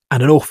Blackberry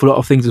and an awful lot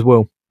of things as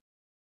well.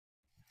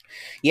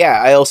 Yeah,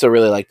 I also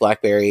really like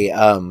Blackberry.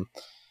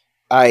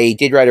 I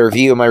did write a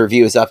review, and my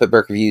review is up at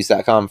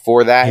burkreviews.com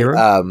for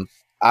that.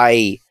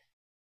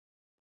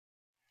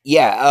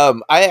 Yeah,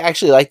 I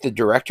actually like the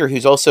director,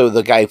 who's also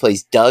the guy who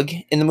plays Doug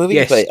in the movie.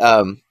 Yes. But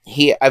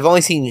I've only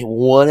seen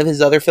one of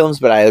his other films,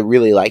 but I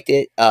really liked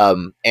it.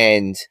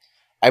 And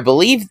I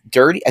believe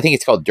Dirty, I think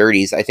it's called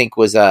Dirties. I think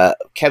was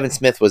Kevin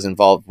Smith was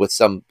involved with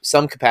some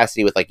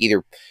capacity with like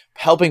either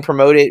helping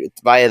promote it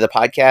via the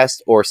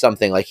podcast or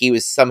something. Like he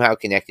was somehow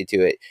connected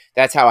to it.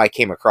 That's how I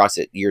came across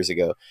it years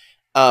ago.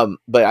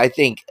 But I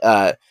think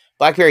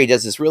Blackberry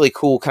does this really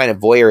cool kind of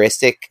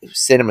voyeuristic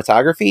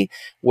cinematography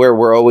where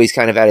we're always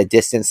kind of at a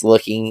distance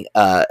looking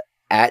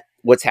at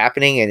what's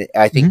happening. And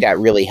I think that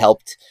really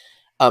helped.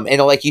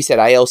 And like you said,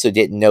 I also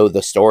didn't know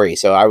the story.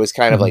 So I was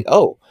kind of like,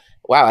 oh,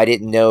 wow, I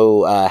didn't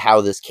know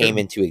how this came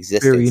into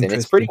existence. And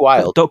it's pretty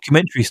wild.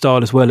 Documentary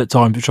style as well at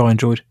times, which I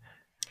enjoyed.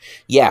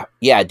 Yeah,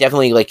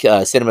 definitely like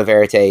cinema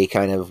verite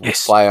kind of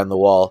fly on the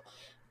wall.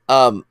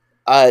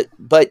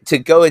 But to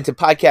go into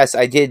podcasts,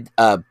 I did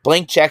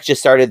Blank Check just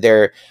started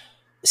their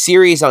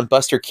series on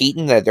Buster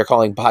Keaton that they're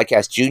calling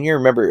Podcast Junior.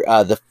 Remember,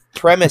 the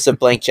premise of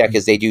Blank Check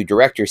is they do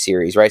director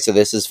series, right? So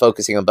this is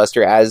focusing on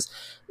Buster as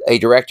a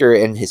director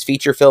in his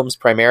feature films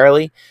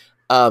primarily.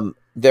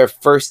 Their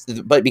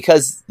first, but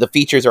because the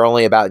features are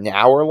only about an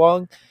hour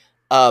long,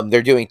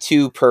 they're doing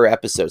 2 per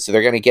episode. So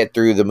they're going to get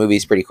through the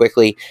movies pretty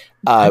quickly,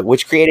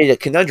 which created a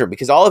conundrum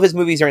because all of his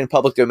movies are in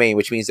public domain,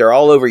 which means they're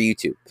all over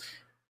YouTube.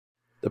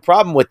 The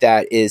problem with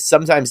that is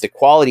sometimes the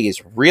quality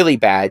is really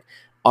bad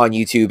on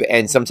YouTube,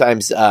 and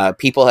sometimes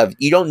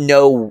you don't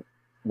know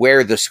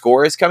where the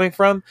score is coming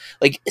from.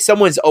 Like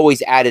someone's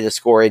always added a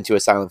score into a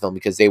silent film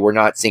because they were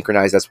not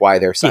synchronized. That's why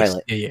they're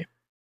silent. Yes. Yeah.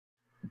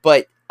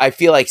 But I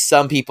feel like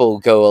some people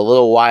go a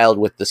little wild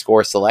with the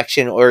score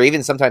selection, or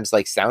even sometimes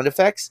like sound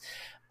effects.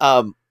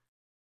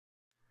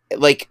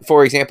 Like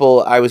for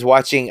example, I've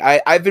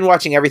been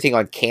watching everything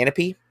on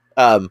Canopy,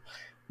 but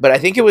I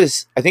think it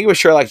was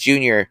Sherlock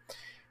Jr.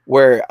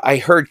 where I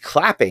heard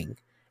clapping.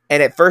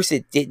 And at first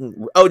it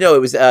didn't. Oh no,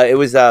 it was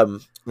The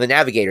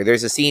Navigator.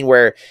 There's a scene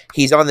where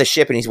he's on the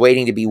ship and he's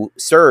waiting to be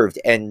served,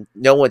 and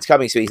no one's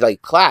coming, so he's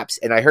like claps,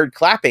 and I heard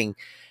clapping,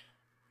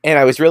 and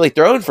I was really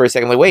thrown for a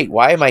second. Like, wait,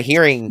 why am I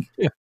hearing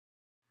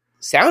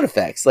sound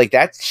effects? Like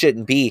that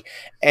shouldn't be.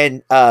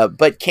 And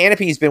but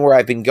Canopy's been where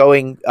I've been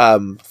going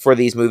for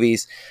these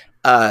movies.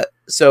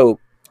 So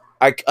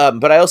I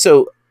but I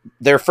also.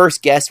 Their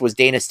first guest was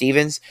Dana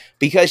Stevens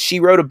because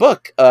she wrote a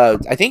book.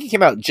 I think it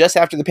came out just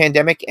after the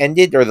pandemic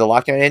ended or the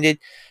lockdown ended,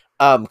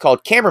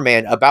 called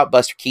Cameraman, about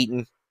Buster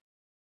Keaton.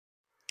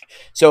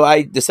 So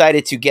I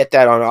decided to get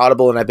that on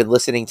Audible, and I've been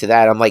listening to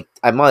that. I'm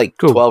like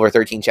cool. 12 or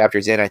 13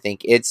 chapters in. I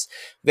think it's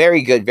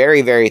very good,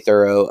 very, very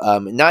thorough.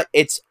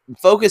 It's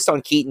focused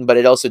on Keaton, but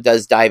it also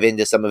does dive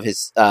into some of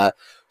his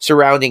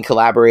surrounding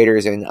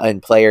collaborators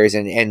and players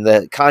and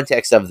the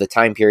context of the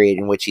time period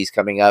in which he's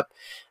coming up.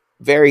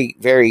 Very,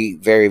 very,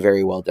 very,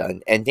 very well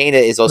done. And Dana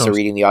is also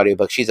reading the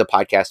audiobook. She's a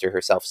podcaster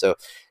herself, so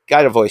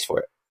got a voice for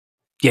it.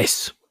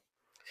 Yes.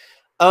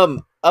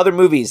 Other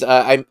movies.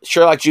 I'm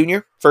Sherlock Jr.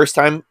 First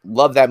time.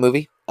 Love that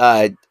movie.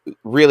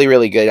 Really,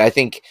 really good. I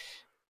think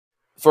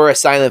for a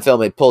silent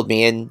film, it pulled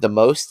me in the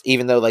most,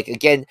 even though, like,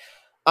 again,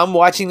 I'm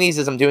watching these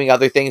as I'm doing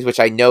other things, which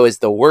I know is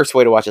the worst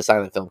way to watch a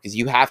silent film because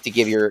you have to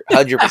give your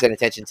 100%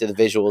 attention to the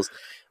visuals.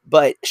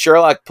 But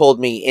Sherlock pulled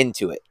me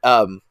into it.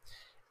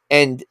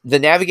 And The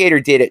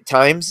Navigator did at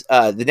times.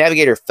 The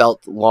Navigator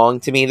felt long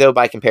to me, though,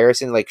 by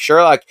comparison. Like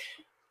Sherlock,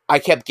 I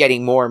kept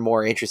getting more and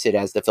more interested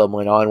as the film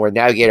went on. Where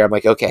Navigator, I'm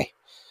like, okay,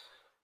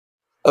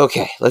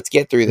 let's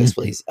get through this,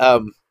 please.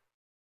 And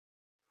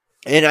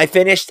I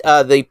finished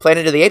the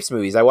Planet of the Apes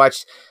movies. I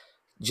watched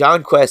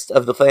John Quest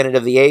of the Planet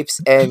of the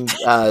Apes and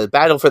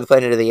Battle for the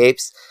Planet of the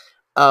Apes.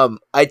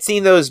 I'd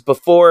seen those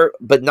before,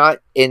 but not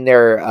in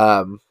their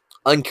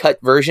uncut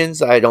versions.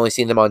 I'd only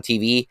seen them on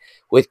TV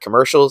with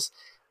commercials.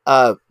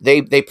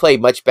 They play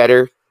much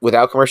better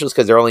without commercials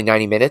because they're only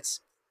 90 minutes.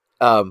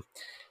 I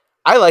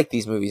like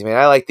these movies, man.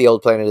 I like the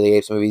old Planet of the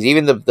Apes movies.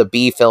 Even the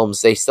B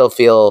films, they still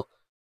feel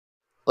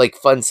like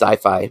fun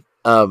sci-fi.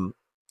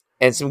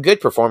 And some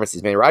good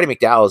performances, man. Roddy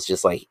McDowall is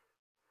just like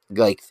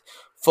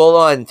full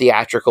on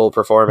theatrical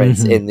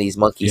performance in these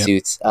monkey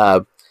suits.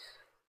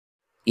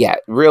 Yeah,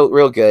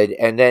 real good.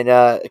 And then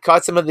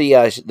caught some of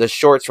the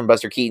shorts from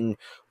Buster Keaton.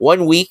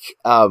 1 week.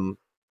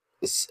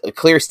 A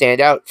clear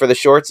standout for the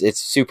shorts. It's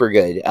super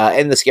good.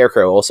 And the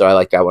Scarecrow also, I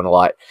like that one a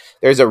lot.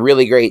 There's a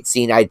really great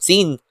scene I'd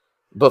seen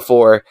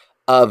before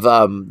of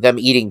them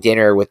eating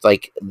dinner with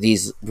like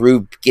these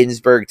Rube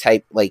Ginsburg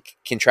type like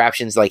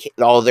contraptions, like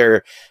all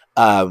their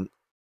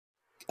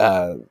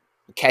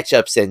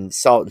ketchups and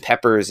salt and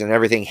peppers and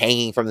everything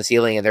hanging from the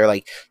ceiling, and they're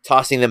like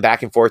tossing them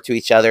back and forth to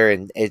each other,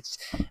 and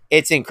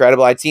it's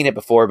incredible. I'd seen it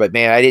before, but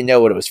man, I didn't know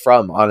what it was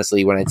from,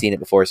 honestly, when I'd seen it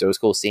before, so it was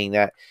cool seeing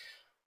that.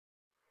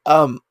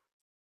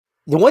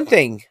 The one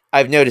thing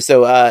I've noticed,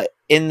 though,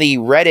 in the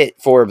Reddit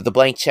for the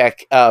Blank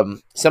Check,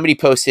 somebody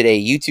posted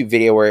a YouTube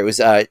video where it was,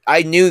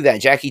 I knew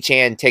that Jackie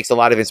Chan takes a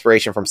lot of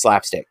inspiration from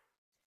slapstick.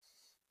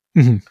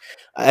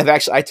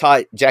 I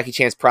taught Jackie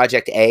Chan's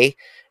Project A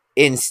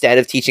instead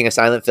of teaching a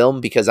silent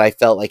film because I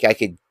felt like I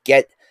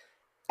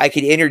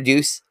could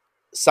introduce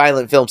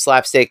silent film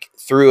slapstick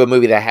through a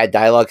movie that had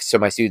dialogue so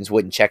my students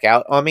wouldn't check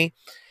out on me.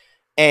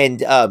 And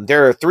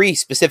there are 3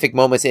 specific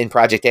moments in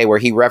Project A where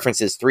he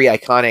references 3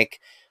 iconic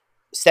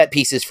set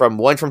pieces from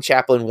one from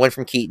Chaplin, one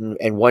from Keaton,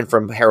 and one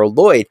from Harold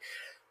Lloyd.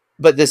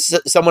 But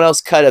someone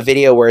else cut a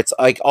video where it's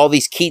like all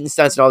these Keaton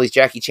stunts and all these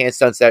Jackie Chan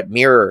stunts that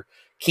mirror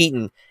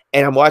Keaton.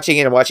 And I'm watching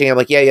it. I'm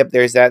like, yeah, yep,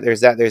 there's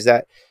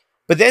that.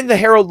 But then the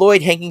Harold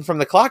Lloyd hanging from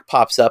the clock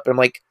pops up. And I'm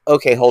like,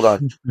 okay, hold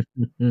on.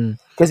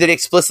 Because it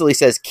explicitly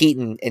says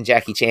Keaton and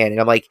Jackie Chan. And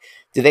I'm like,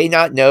 do they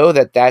not know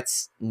that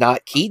that's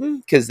not Keaton?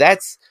 Because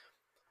that's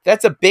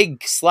a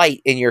big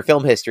slight in your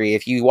film history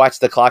if you watch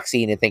the clock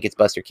scene and think it's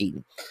Buster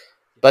Keaton.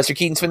 Buster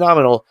Keaton's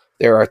phenomenal.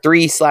 There are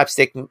 3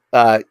 slapstick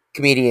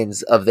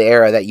comedians of the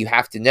era that you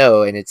have to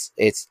know, and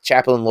it's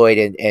Chaplin,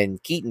 Lloyd,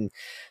 and Keaton.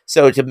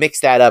 So to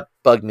mix that up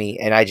bugged me,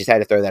 and I just had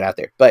to throw that out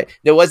there. But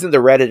it wasn't the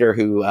Redditor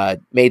who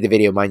made the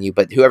video, mind you,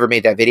 but whoever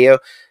made that video,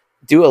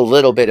 do a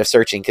little bit of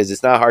searching because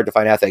it's not hard to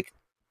find out that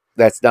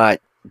that's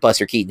not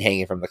Buster Keaton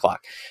hanging from the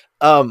clock.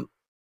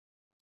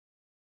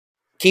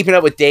 Keeping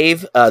Up with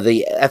Dave,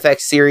 the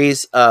FX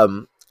series,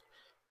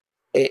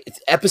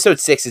 episode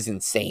 6 is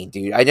insane,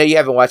 dude. I know you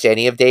haven't watched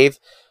any of Dave,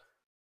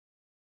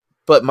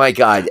 but my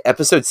God,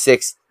 episode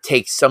 6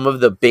 takes some of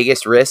the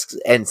biggest risks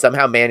and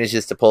somehow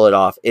manages to pull it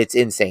off. It's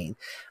insane.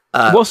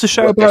 What's the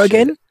show about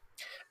again?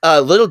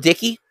 Little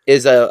Dicky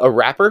is a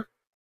rapper.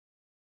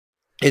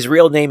 His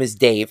real name is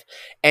Dave,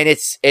 and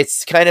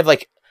it's kind of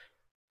like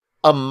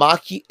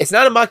it's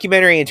not a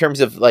mockumentary in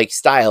terms of like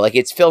style. Like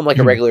it's filmed like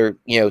a regular,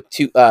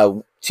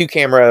 2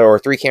 camera or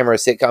 3 camera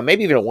sitcom,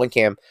 maybe even a 1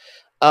 cam.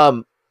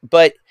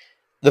 But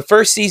the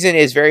first season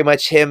is very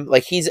much him.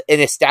 Like he's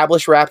an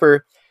established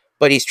rapper,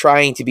 but he's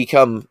trying to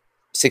become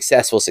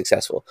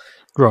successful.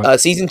 Right.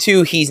 Season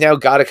 2, he's now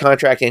got a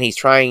contract and he's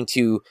trying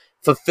to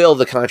fulfill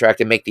the contract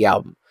and make the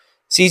album.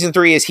 Season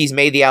 3 is he's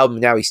made the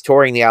album. Now he's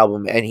touring the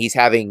album and he's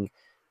having,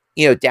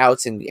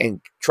 doubts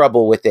and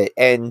trouble with it.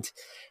 And,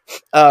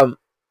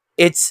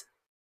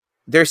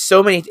 there's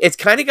so many, it's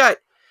kind of got,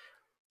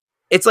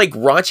 it's like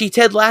raunchy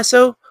Ted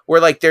Lasso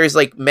where like, there's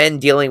like men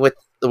dealing with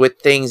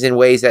things in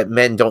ways that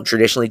men don't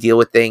traditionally deal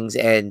with things.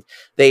 And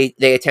they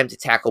attempt to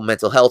tackle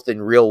mental health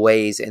in real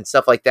ways and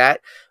stuff like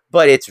that.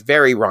 But it's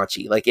very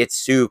raunchy. Like it's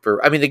super,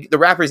 I mean, the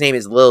rapper's name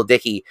is Lil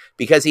Dicky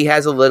because he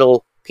has a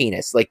little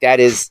penis. Like that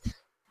is,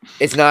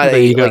 it's not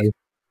a like,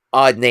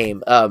 odd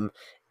name. And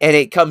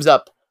it comes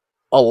up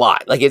a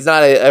lot. Like it's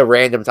not a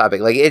random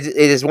topic. Like it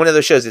is one of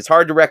those shows. It's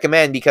hard to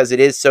recommend because it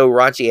is so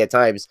raunchy at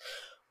times,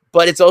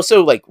 but it's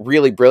also like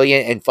really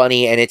brilliant and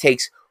funny. And it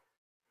takes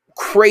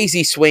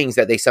crazy swings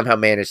that they somehow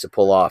manage to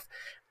pull off.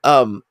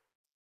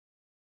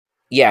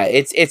 Yeah,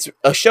 it's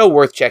a show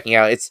worth checking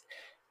out. It's,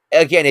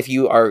 again, if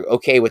you are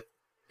okay with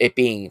it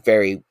being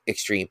very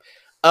extreme.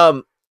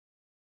 And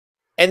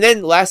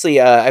then lastly,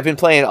 I've been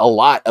playing a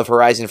lot of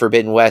Horizon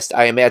Forbidden West.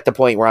 I am at the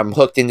point where I'm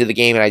hooked into the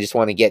game and I just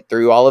want to get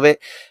through all of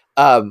it.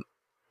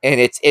 And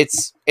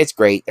it's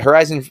great.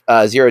 Horizon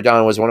Zero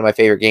Dawn was one of my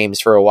favorite games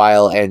for a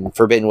while, and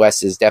Forbidden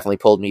West has definitely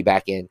pulled me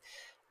back in.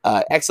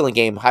 Excellent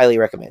game. Highly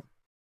recommend.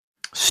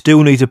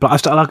 Still need to play.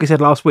 Like I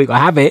said last week, I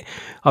have it.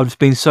 I've just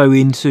been so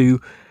into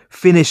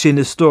finishing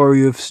the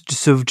story of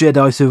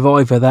Jedi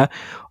Survivor that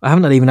I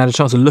haven't even had a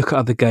chance to look at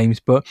other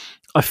games, but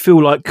I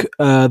feel like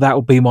that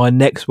will be my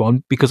next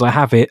one because I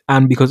have it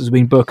and because it's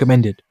been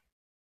recommended.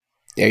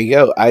 There you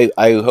go. I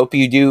hope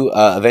you do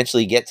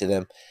eventually get to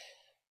them.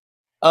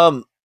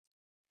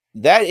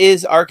 That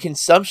is our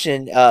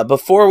consumption.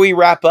 Before we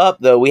wrap up,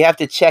 though, we have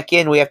to check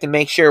in. We have to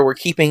make sure we're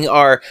keeping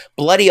our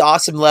bloody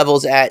awesome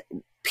levels at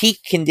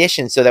peak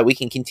condition so that we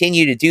can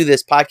continue to do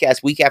this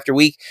podcast week after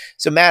week.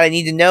 So, Matt, I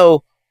need to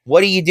know,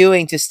 what are you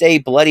doing to stay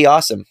bloody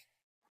awesome?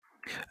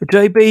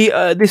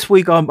 JB, this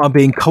week I'm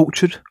being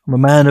cultured. I'm a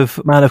man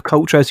of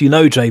culture, as you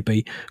know,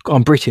 JB.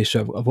 I'm British,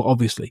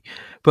 obviously,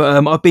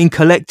 but I've been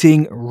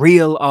collecting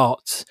real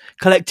art.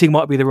 Collecting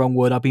might be the wrong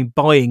word. I've been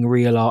buying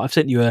real art. I've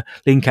sent you a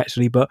link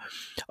actually, but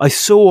I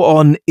saw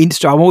on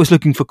Insta. I'm always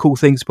looking for cool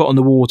things to put on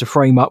the wall to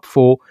frame up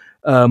for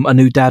a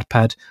new dad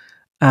pad,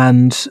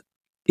 and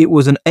it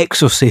was an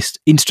Exorcist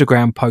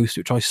Instagram post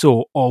which I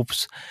saw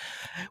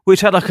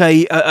which had like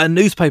a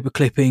newspaper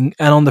clipping,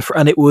 and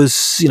and it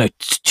was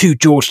 2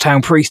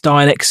 Georgetown priests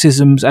dying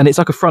exorcisms, and it's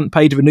like a front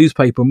page of a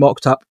newspaper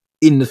mocked up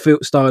in the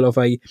style of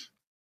a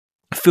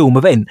film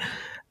event.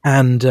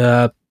 And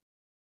I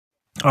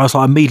was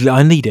like, immediately,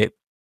 I need it.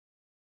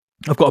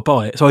 I've got to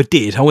buy it. So I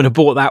did. I went and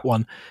bought that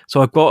one.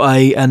 So I've got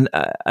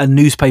a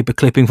newspaper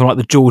clipping from like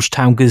the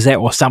Georgetown Gazette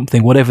or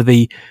something, whatever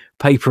the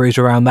paper is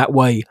around that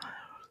way,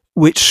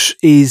 which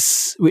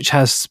has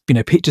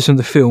pictures from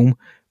the film,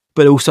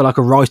 but also like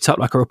a write-up,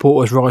 like a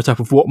reporter's write-up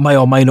of what may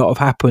or may not have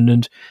happened,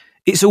 and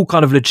it's all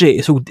kind of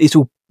legit. It's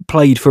all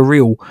played for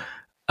real,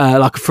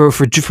 like for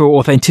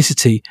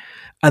authenticity.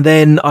 And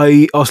then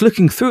I was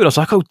looking through it. I was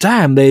like, oh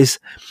damn! There's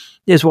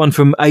one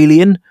from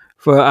Alien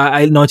for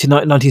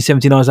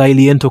 1979's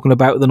Alien, talking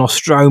about the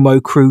Nostromo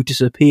crew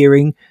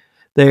disappearing.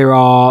 There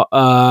are,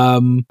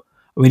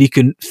 you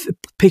can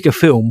pick a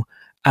film,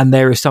 and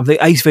there is something.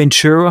 Ace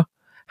Ventura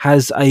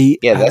That's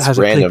has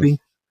a random. clipping.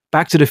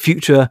 Back to the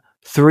Future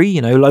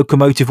 3,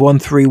 Locomotive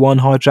 131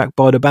 hijacked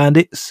by the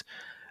bandits.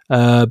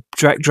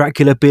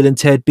 Dracula, Bill and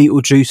Ted,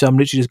 Beetlejuice. I'm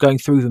literally just going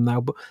through them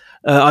now. But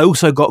I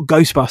also got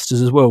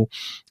Ghostbusters as well.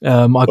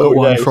 I got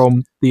one nice.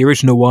 from the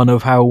original one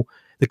of how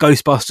the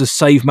Ghostbusters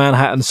save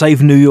Manhattan,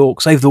 save New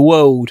York, save the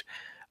world.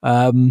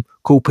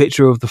 Cool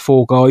picture of the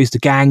four guys, the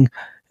gang,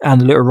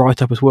 and a little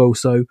write up as well.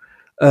 So,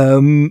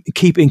 in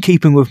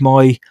keeping with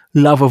my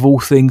love of all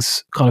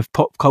things kind of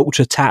pop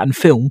culture, tat, and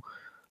film,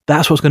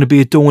 that's what's going to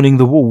be adorning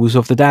the walls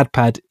of the Dad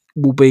Pad.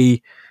 Will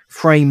be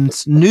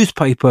framed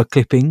newspaper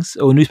clippings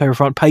or newspaper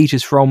front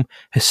pages from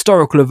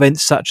historical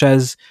events such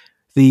as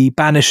the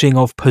banishing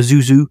of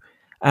Pazuzu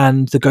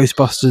and the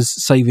Ghostbusters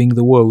saving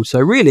the world. So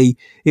really,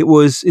 it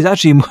was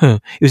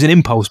an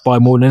impulse buy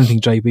more than anything,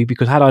 JB,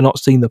 because had I not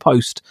seen the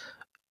post,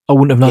 I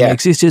wouldn't have known they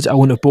existed. I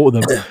wouldn't have bought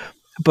them.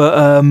 But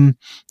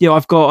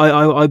I've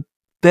got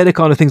they're the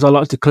kind of things I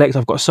like to collect.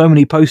 I've got so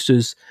many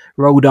posters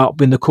rolled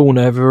up in the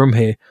corner of the room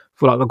here.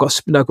 I've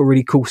got a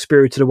really cool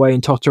Spirited Away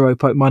and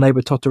Totoro, My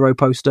Neighbor Totoro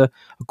poster,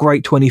 a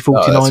great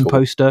 2049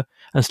 poster,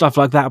 and stuff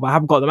like that. But I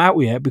haven't got them out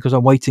yet because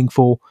I'm waiting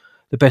for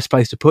the best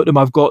place to put them.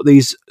 I've got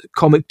these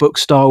comic book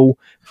style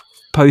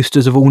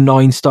posters of all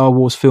 9 Star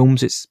Wars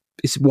films. It's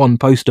one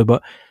poster,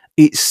 but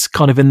it's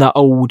kind of in that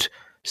old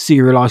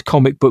serialized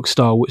comic book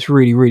style. It's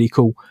really, really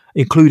cool,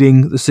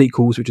 including the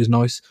sequels, which is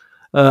nice.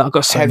 I've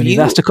got so many.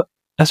 That's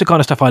the kind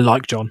of stuff I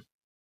like, John.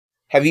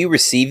 Have you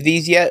received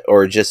these yet,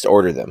 or just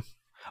order them?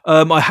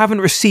 I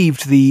haven't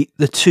received the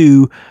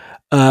 2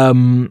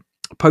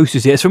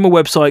 posters yet. It's from a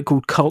website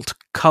called Cult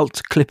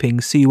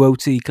Clippings,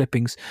 CULT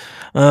Clippings.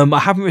 I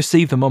haven't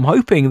received them. I'm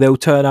hoping they'll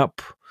turn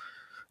up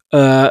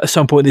at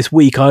some point this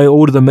week. I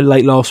ordered them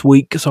late last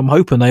week, so I'm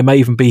hoping they may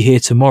even be here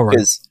tomorrow.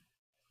 Because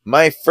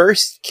my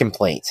first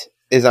complaint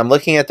is I'm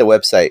looking at the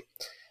website,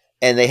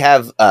 and they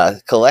have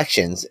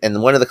collections,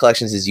 and one of the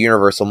collections is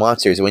Universal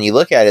Monsters. When you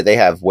look at it, they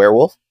have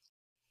Werewolf,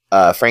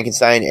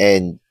 Frankenstein,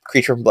 and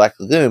Creature from Black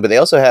Lagoon, but they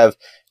also have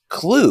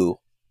Clue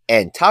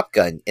and Top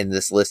Gun in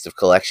this list of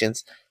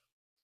collections.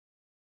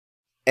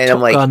 And Top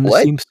I'm like, Gun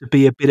what? seems to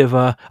be a bit of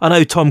a... I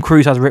know Tom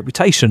Cruise has a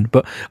reputation,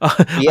 but I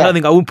don't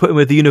think I wouldn't put him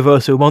with the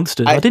Universal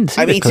Monsters. I didn't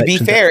see to be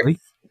fair, actually.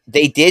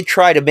 They did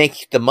try to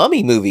make the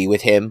Mummy movie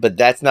with him, but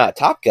that's not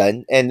Top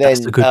Gun. And then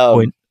that's a good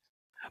point.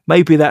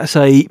 Maybe that's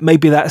an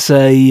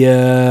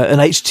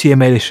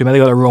HTML issue. Maybe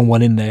they got the wrong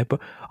one in there.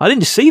 But I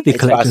didn't see the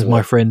collections,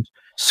 my friend.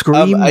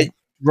 Scream,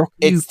 Rocky.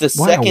 It's the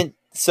second.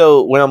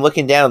 So when I'm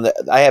looking down,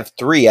 I have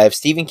 3. I have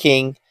Stephen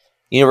King,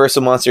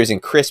 Universal Monsters,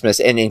 and Christmas.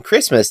 And in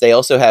Christmas, they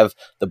also have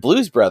the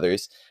Blues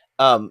Brothers.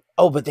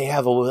 But they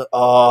have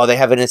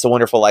an It's a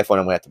Wonderful Life one.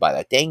 I'm going to have to buy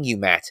that. Dang you,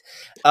 Matt.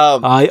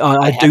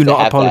 I do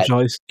not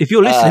apologize. If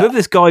you're listening, whoever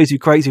this guy is who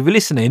creates, if you're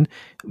listening,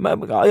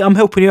 I'm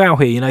helping you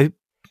out here.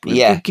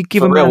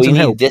 Give him we some need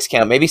help. a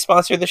discount. Maybe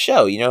sponsor the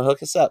show.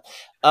 Hook us up.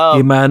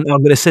 Man, I'm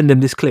going to send him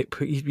this clip.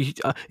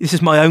 This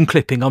is my own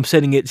clipping. I'm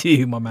sending it to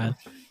you, my man.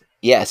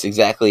 Yes,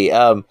 exactly.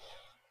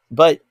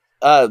 But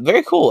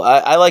very cool.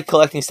 I like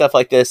collecting stuff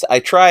like this. I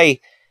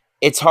try.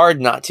 It's hard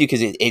not to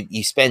because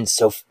you spend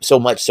so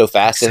much so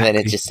fast, and then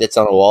it just sits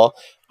on a wall.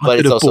 But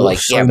it's also like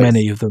so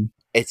many of them.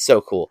 It's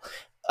so cool.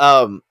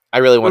 I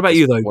really want. What about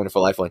you though?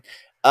 Wonderful Life one.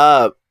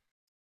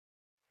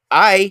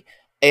 I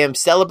am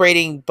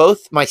celebrating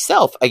both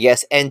myself, I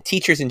guess, and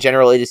teachers in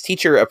general. It is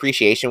Teacher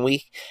Appreciation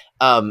Week.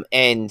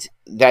 And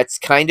that's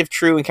kind of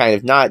true and kind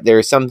of not. There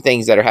are some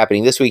things that are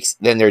happening this week,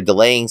 then they're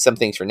delaying some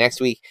things for next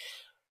week.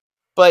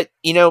 But,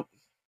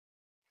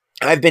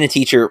 I've been a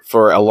teacher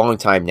for a long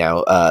time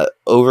now,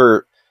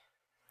 over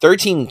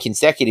 13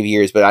 consecutive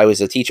years, but I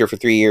was a teacher for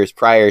 3 years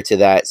prior to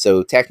that.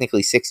 So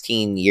technically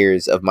 16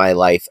 years of my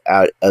life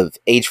out of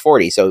age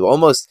 40. So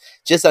almost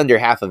just under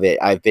half of it,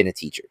 I've been a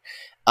teacher.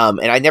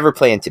 And I never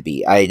planned to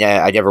be. I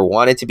never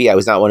wanted to be. I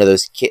was not one of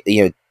those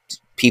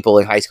people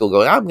in high school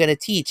going, I'm going to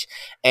teach.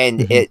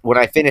 And when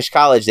I finished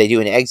college, they do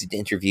an exit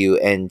interview,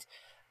 and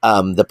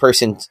the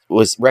person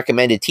was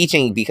recommended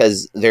teaching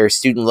because their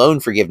student loan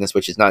forgiveness,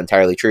 which is not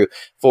entirely true,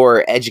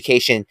 for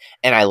education.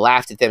 And I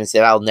laughed at them and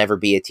said, I'll never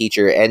be a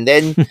teacher. And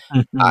then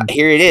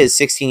here it is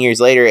 16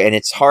 years later, and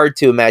it's hard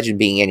to imagine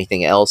being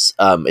anything else.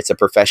 It's a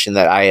profession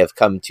that I have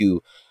come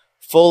to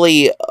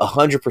fully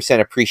 100%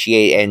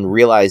 appreciate and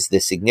realize the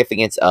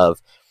significance of.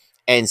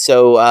 And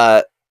so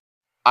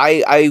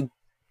I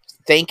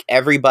thank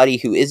everybody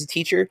who is a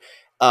teacher.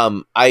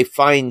 I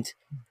find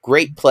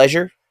great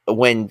pleasure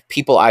when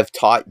people I've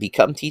taught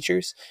become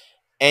teachers.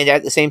 And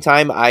at the same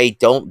time, I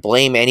don't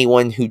blame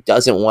anyone who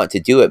doesn't want to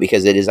do it,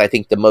 because it is, I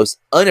think, the most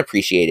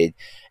unappreciated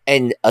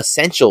and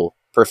essential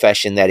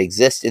profession that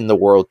exists in the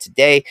world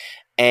today.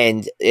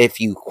 And if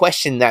you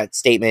question that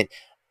statement,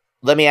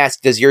 let me ask,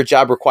 does your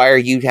job require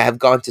you to have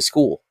gone to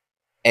school?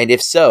 And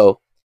if so,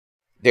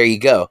 there you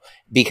go,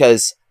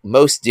 because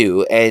most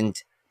do. And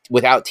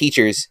without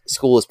teachers,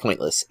 school is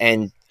pointless.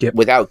 And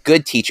without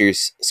good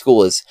teachers,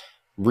 school is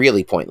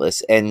really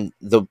pointless. And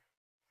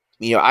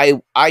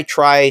I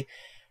try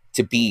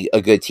to be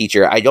a good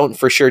teacher. I don't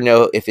for sure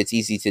know if it's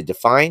easy to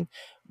define,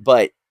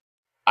 but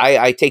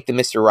I take the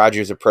Mr.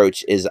 Rogers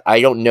approach is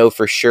I don't know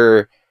for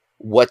sure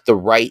what the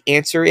right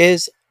answer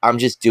is. I'm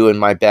just doing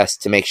my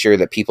best to make sure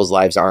that people's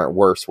lives aren't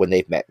worse when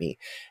they've met me.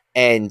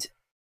 And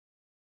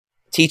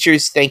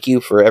teachers, thank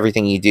you for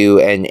everything you do.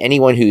 And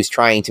anyone who's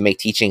trying to make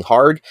teaching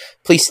hard,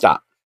 please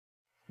stop,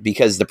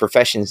 because the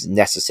profession is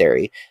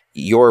necessary.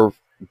 Your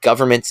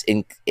governments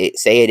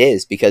say it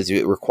is, because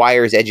it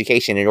requires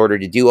education in order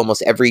to do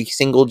almost every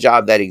single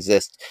job that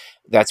exists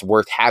that's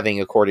worth having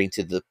according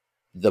to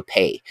the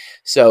pay.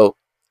 So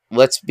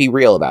let's be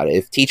real about it.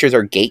 If teachers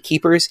are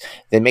gatekeepers,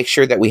 then make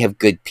sure that we have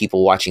good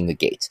people watching the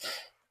gates.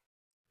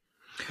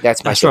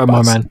 That's right,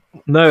 my man.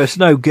 No, it's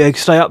no gig.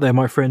 Stay up there,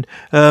 my friend.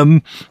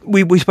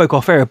 We spoke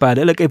off air about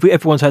it. Look,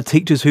 everyone's had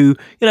teachers who,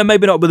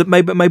 maybe not, but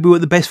maybe were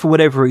the best for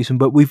whatever reason.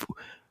 But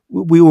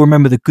we all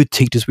remember the good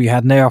teachers we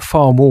had, and they are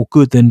far more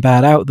good than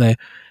bad out there.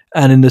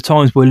 And in the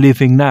times we're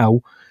living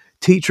now,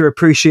 teacher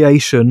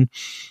appreciation,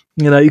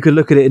 you could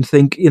look at it and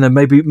think,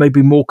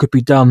 maybe more could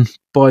be done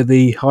by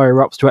the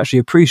higher ups to actually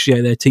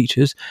appreciate their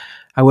teachers.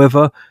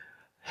 However,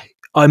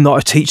 I'm not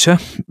a teacher,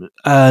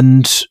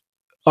 and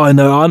I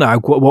know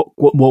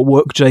what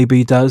work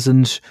JB does,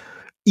 and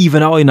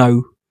even I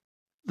know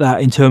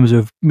that in terms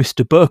of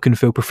Mr.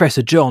 Birkenfield,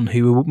 Professor John,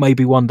 who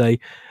maybe one day,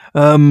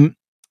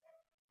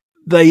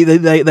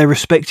 they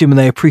respect him and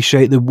they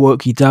appreciate the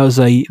work he does,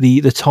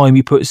 the time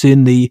he puts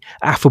in, the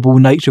affable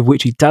nature of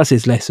which he does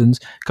his lessons,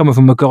 coming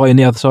from a guy on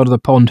the other side of the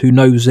pond who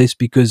knows this,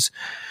 because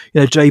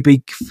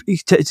JB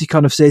he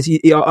kind of says,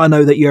 I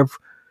know that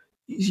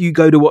you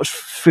go to watch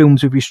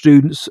films with your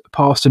students,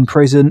 past and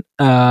present.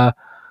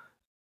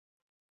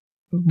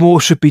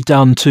 More should be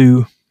done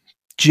to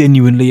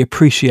genuinely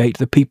appreciate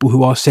the people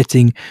who are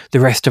setting the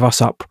rest of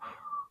us up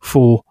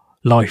for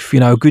life.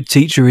 A good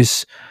teacher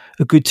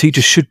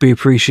should be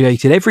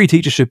appreciated. Every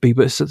teacher should be,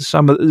 but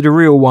some of the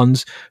real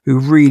ones who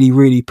really,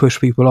 really push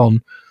people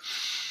on,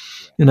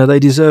 they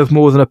deserve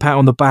more than a pat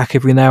on the back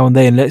every now and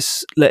then.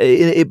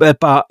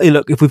 But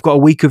look, if we've got a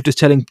week of just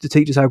telling the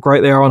teachers how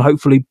great they are and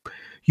hopefully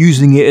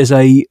using it as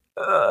a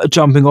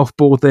jumping off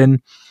board,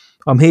 then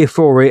I'm here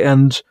for it,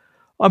 and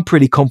I'm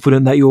pretty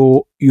confident that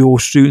your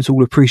students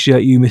will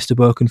appreciate you, Mr.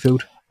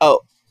 Birkenfield.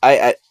 Oh,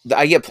 I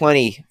get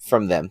plenty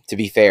from them, to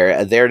be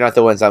fair. They're not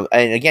the ones and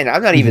again,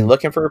 I'm not even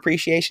looking for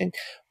appreciation,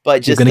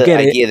 but just the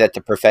idea that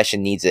the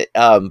profession needs it.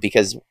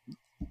 Because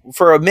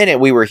for a minute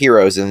we were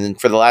heroes, and then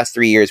for the last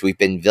 3 years we've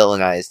been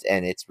villainized,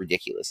 and it's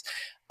ridiculous.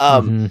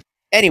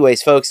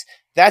 Anyways, folks,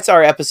 that's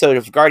our episode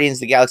of Guardians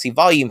of the Galaxy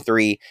Volume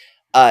 3.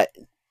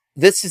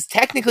 This is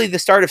technically the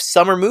start of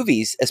summer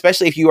movies,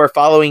 especially if you are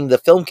following the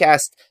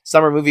Filmcast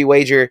Summer Movie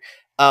Wager.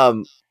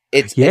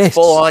 It's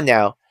full on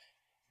now.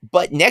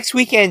 But next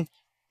weekend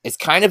is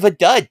kind of a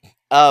dud.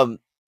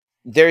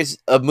 There's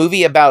a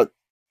movie about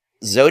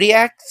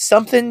Zodiac,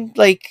 something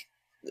like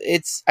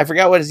I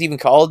forgot what it's even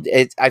called.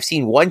 I've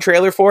seen one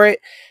trailer for it.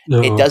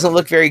 No. It doesn't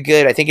look very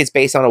good. I think it's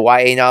based on a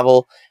YA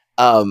novel.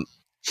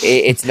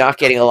 It's not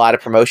getting a lot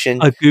of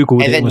promotion. I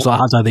Googled it and was like,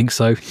 I don't think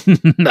so.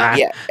 Nah.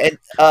 Yeah.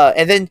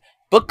 And then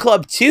Book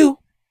Club 2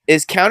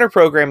 is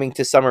counter-programming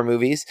to summer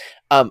movies.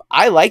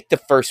 I liked the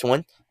first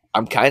one.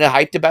 I'm kind of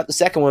hyped about the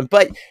second one.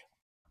 But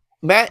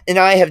Matt and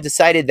I have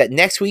decided that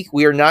next week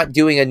we are not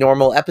doing a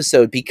normal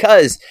episode,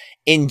 because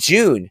in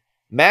June,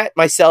 Matt,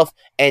 myself,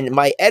 and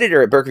my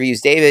editor at Burke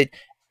Reviews, David,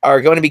 are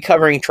going to be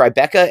covering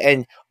Tribeca.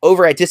 And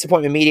over at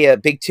Disappointment Media,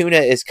 Big Tuna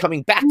is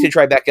coming back to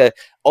Tribeca,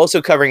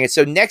 also covering it.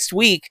 So next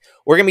week,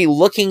 we're going to be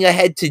looking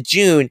ahead to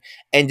June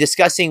and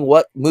discussing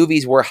what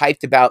movies we're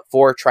hyped about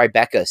for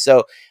Tribeca.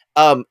 So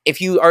if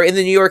you are in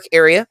the New York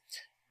area,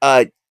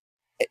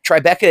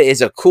 Tribeca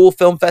is a cool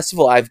film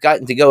festival. I've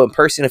gotten to go in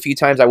person a few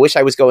times. I wish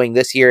I was going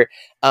this year.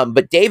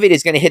 But David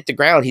is going to hit the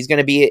ground. He's going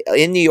to be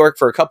in New York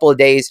for a couple of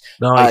days,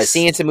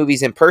 seeing some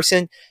movies in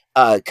person,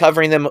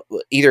 covering them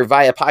either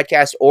via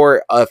podcast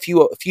or a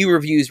few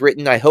reviews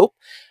written, I hope.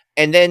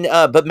 And then,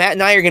 but Matt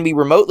and I are going to be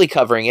remotely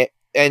covering it.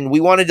 And we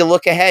wanted to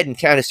look ahead and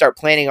kind of start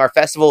planning our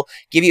festival,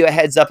 give you a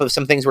heads up of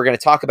some things we're going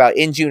to talk about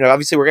in June. And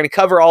obviously, we're going to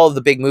cover all of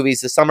the big movies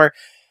this summer.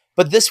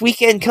 But this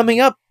weekend coming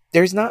up,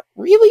 there's not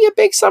really a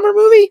big summer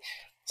movie.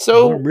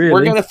 So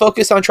we're going to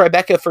focus on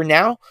Tribeca for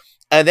now.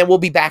 And then we'll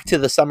be back to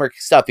the summer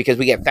stuff, because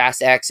we get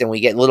Fast X and we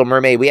get Little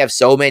Mermaid. We have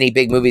so many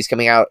big movies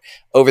coming out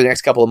over the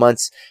next couple of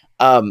months.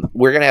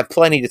 We're going to have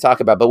plenty to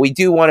talk about. But we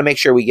do want to make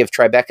sure we give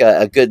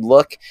Tribeca a good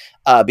look,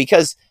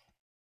 because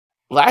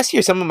last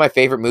year, some of my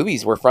favorite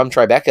movies were from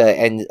Tribeca.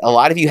 And a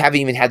lot of you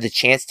haven't even had the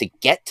chance to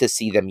get to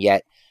see them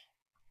yet.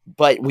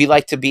 But we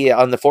like to be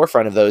on the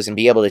forefront of those and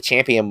be able to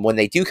champion them when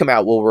they do come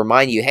out. We'll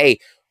remind you, hey,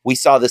 we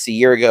saw this a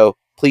year ago.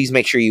 Please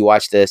make sure you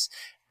watch this.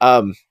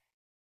 So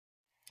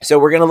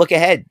we're going to look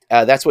ahead.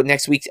 That's what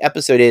next week's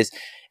episode is.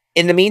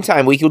 In the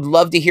meantime, we would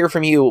love to hear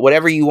from you.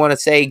 Whatever you want to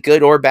say,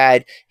 good or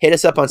bad, hit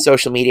us up on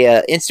social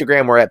media.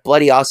 Instagram, we're at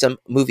Bloody Awesome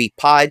Movie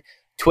Pod.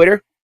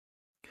 Twitter,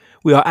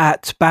 we are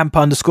at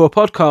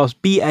BAMP_podcast,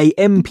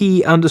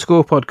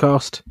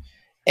 BAMP_podcast.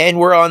 And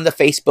we're on the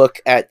Facebook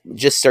at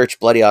just search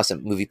Bloody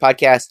Awesome Movie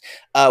Podcast.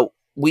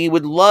 We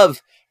would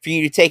love for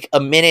you to take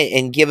a minute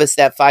and give us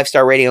that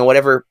 5-star rating on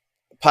whatever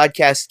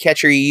podcast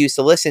catcher you use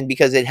to listen,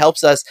 because it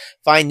helps us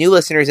find new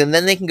listeners, and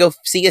then they can go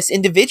see us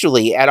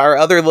individually at our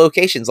other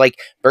locations like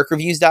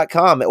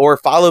BurkeReviews.com, or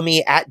follow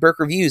me at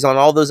BurkeReviews on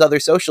all those other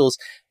socials.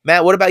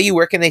 Matt, what about you?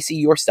 Where can they see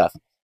your stuff?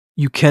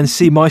 You can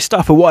see my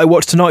stuff at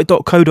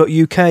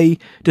whatiwatchtonight.co.uk.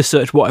 Just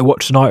search What I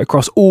Watched Tonight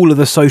across all of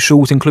the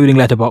socials, including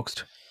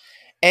Letterboxd.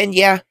 And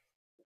yeah,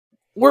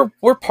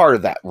 we're part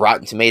of that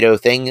Rotten Tomato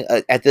thing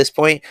at this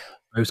point.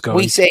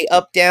 We say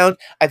up, down.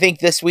 I think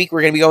this week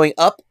we're going to be going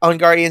up on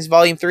Guardians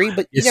Volume 3,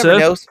 but you never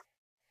know.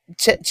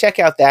 Check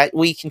out that.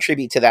 We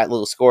contribute to that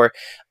little score.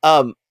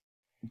 But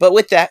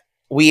with that,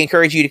 we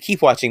encourage you to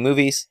keep watching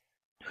movies.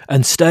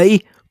 And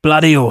stay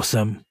bloody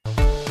awesome.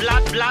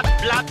 Blood, blood,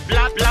 blood,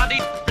 blood, bloody,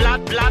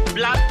 blood, blood,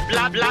 blood,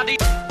 blood, bloody,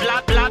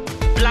 blood, blood,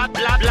 blood,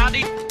 blood,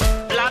 bloody,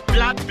 blood,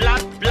 blood,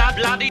 blood, blood,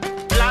 bloody,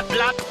 blood,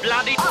 blood,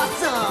 bloody.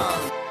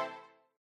 Awesome!